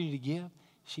an opportunity to give,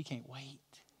 she can't wait.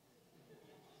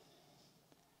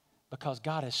 Because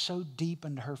God has so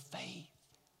deepened her faith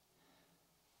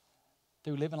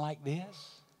through living like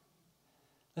this.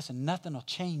 Listen, nothing will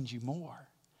change you more.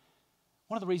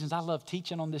 One of the reasons I love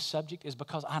teaching on this subject is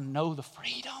because I know the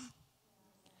freedom,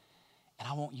 and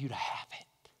I want you to have it.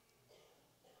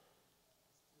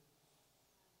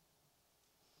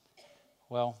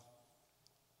 Well,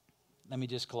 let me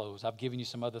just close. I've given you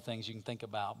some other things you can think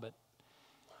about, but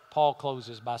Paul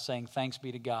closes by saying, thanks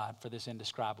be to God for this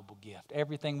indescribable gift.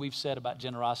 Everything we've said about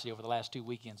generosity over the last 2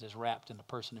 weekends is wrapped in the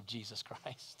person of Jesus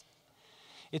Christ.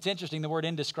 It's interesting, the word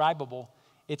indescribable,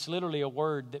 it's literally a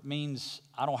word that means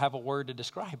I don't have a word to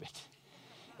describe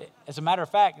it. As a matter of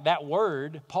fact, that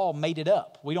word, Paul made it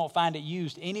up. We don't find it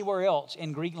used anywhere else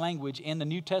in Greek language in the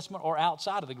New Testament or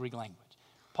outside of the Greek language.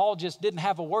 Paul just didn't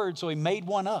have a word, so he made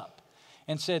one up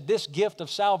and said, this gift of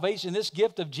salvation, this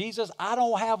gift of Jesus, I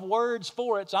don't have words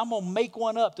for it, so I'm going to make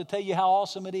one up to tell you how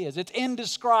awesome it is. It's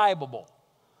indescribable.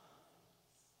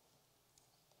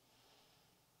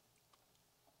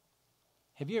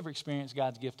 Have you ever experienced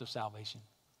God's gift of salvation?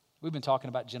 We've been talking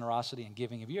about generosity and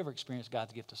giving. Have you ever experienced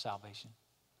God's gift of salvation?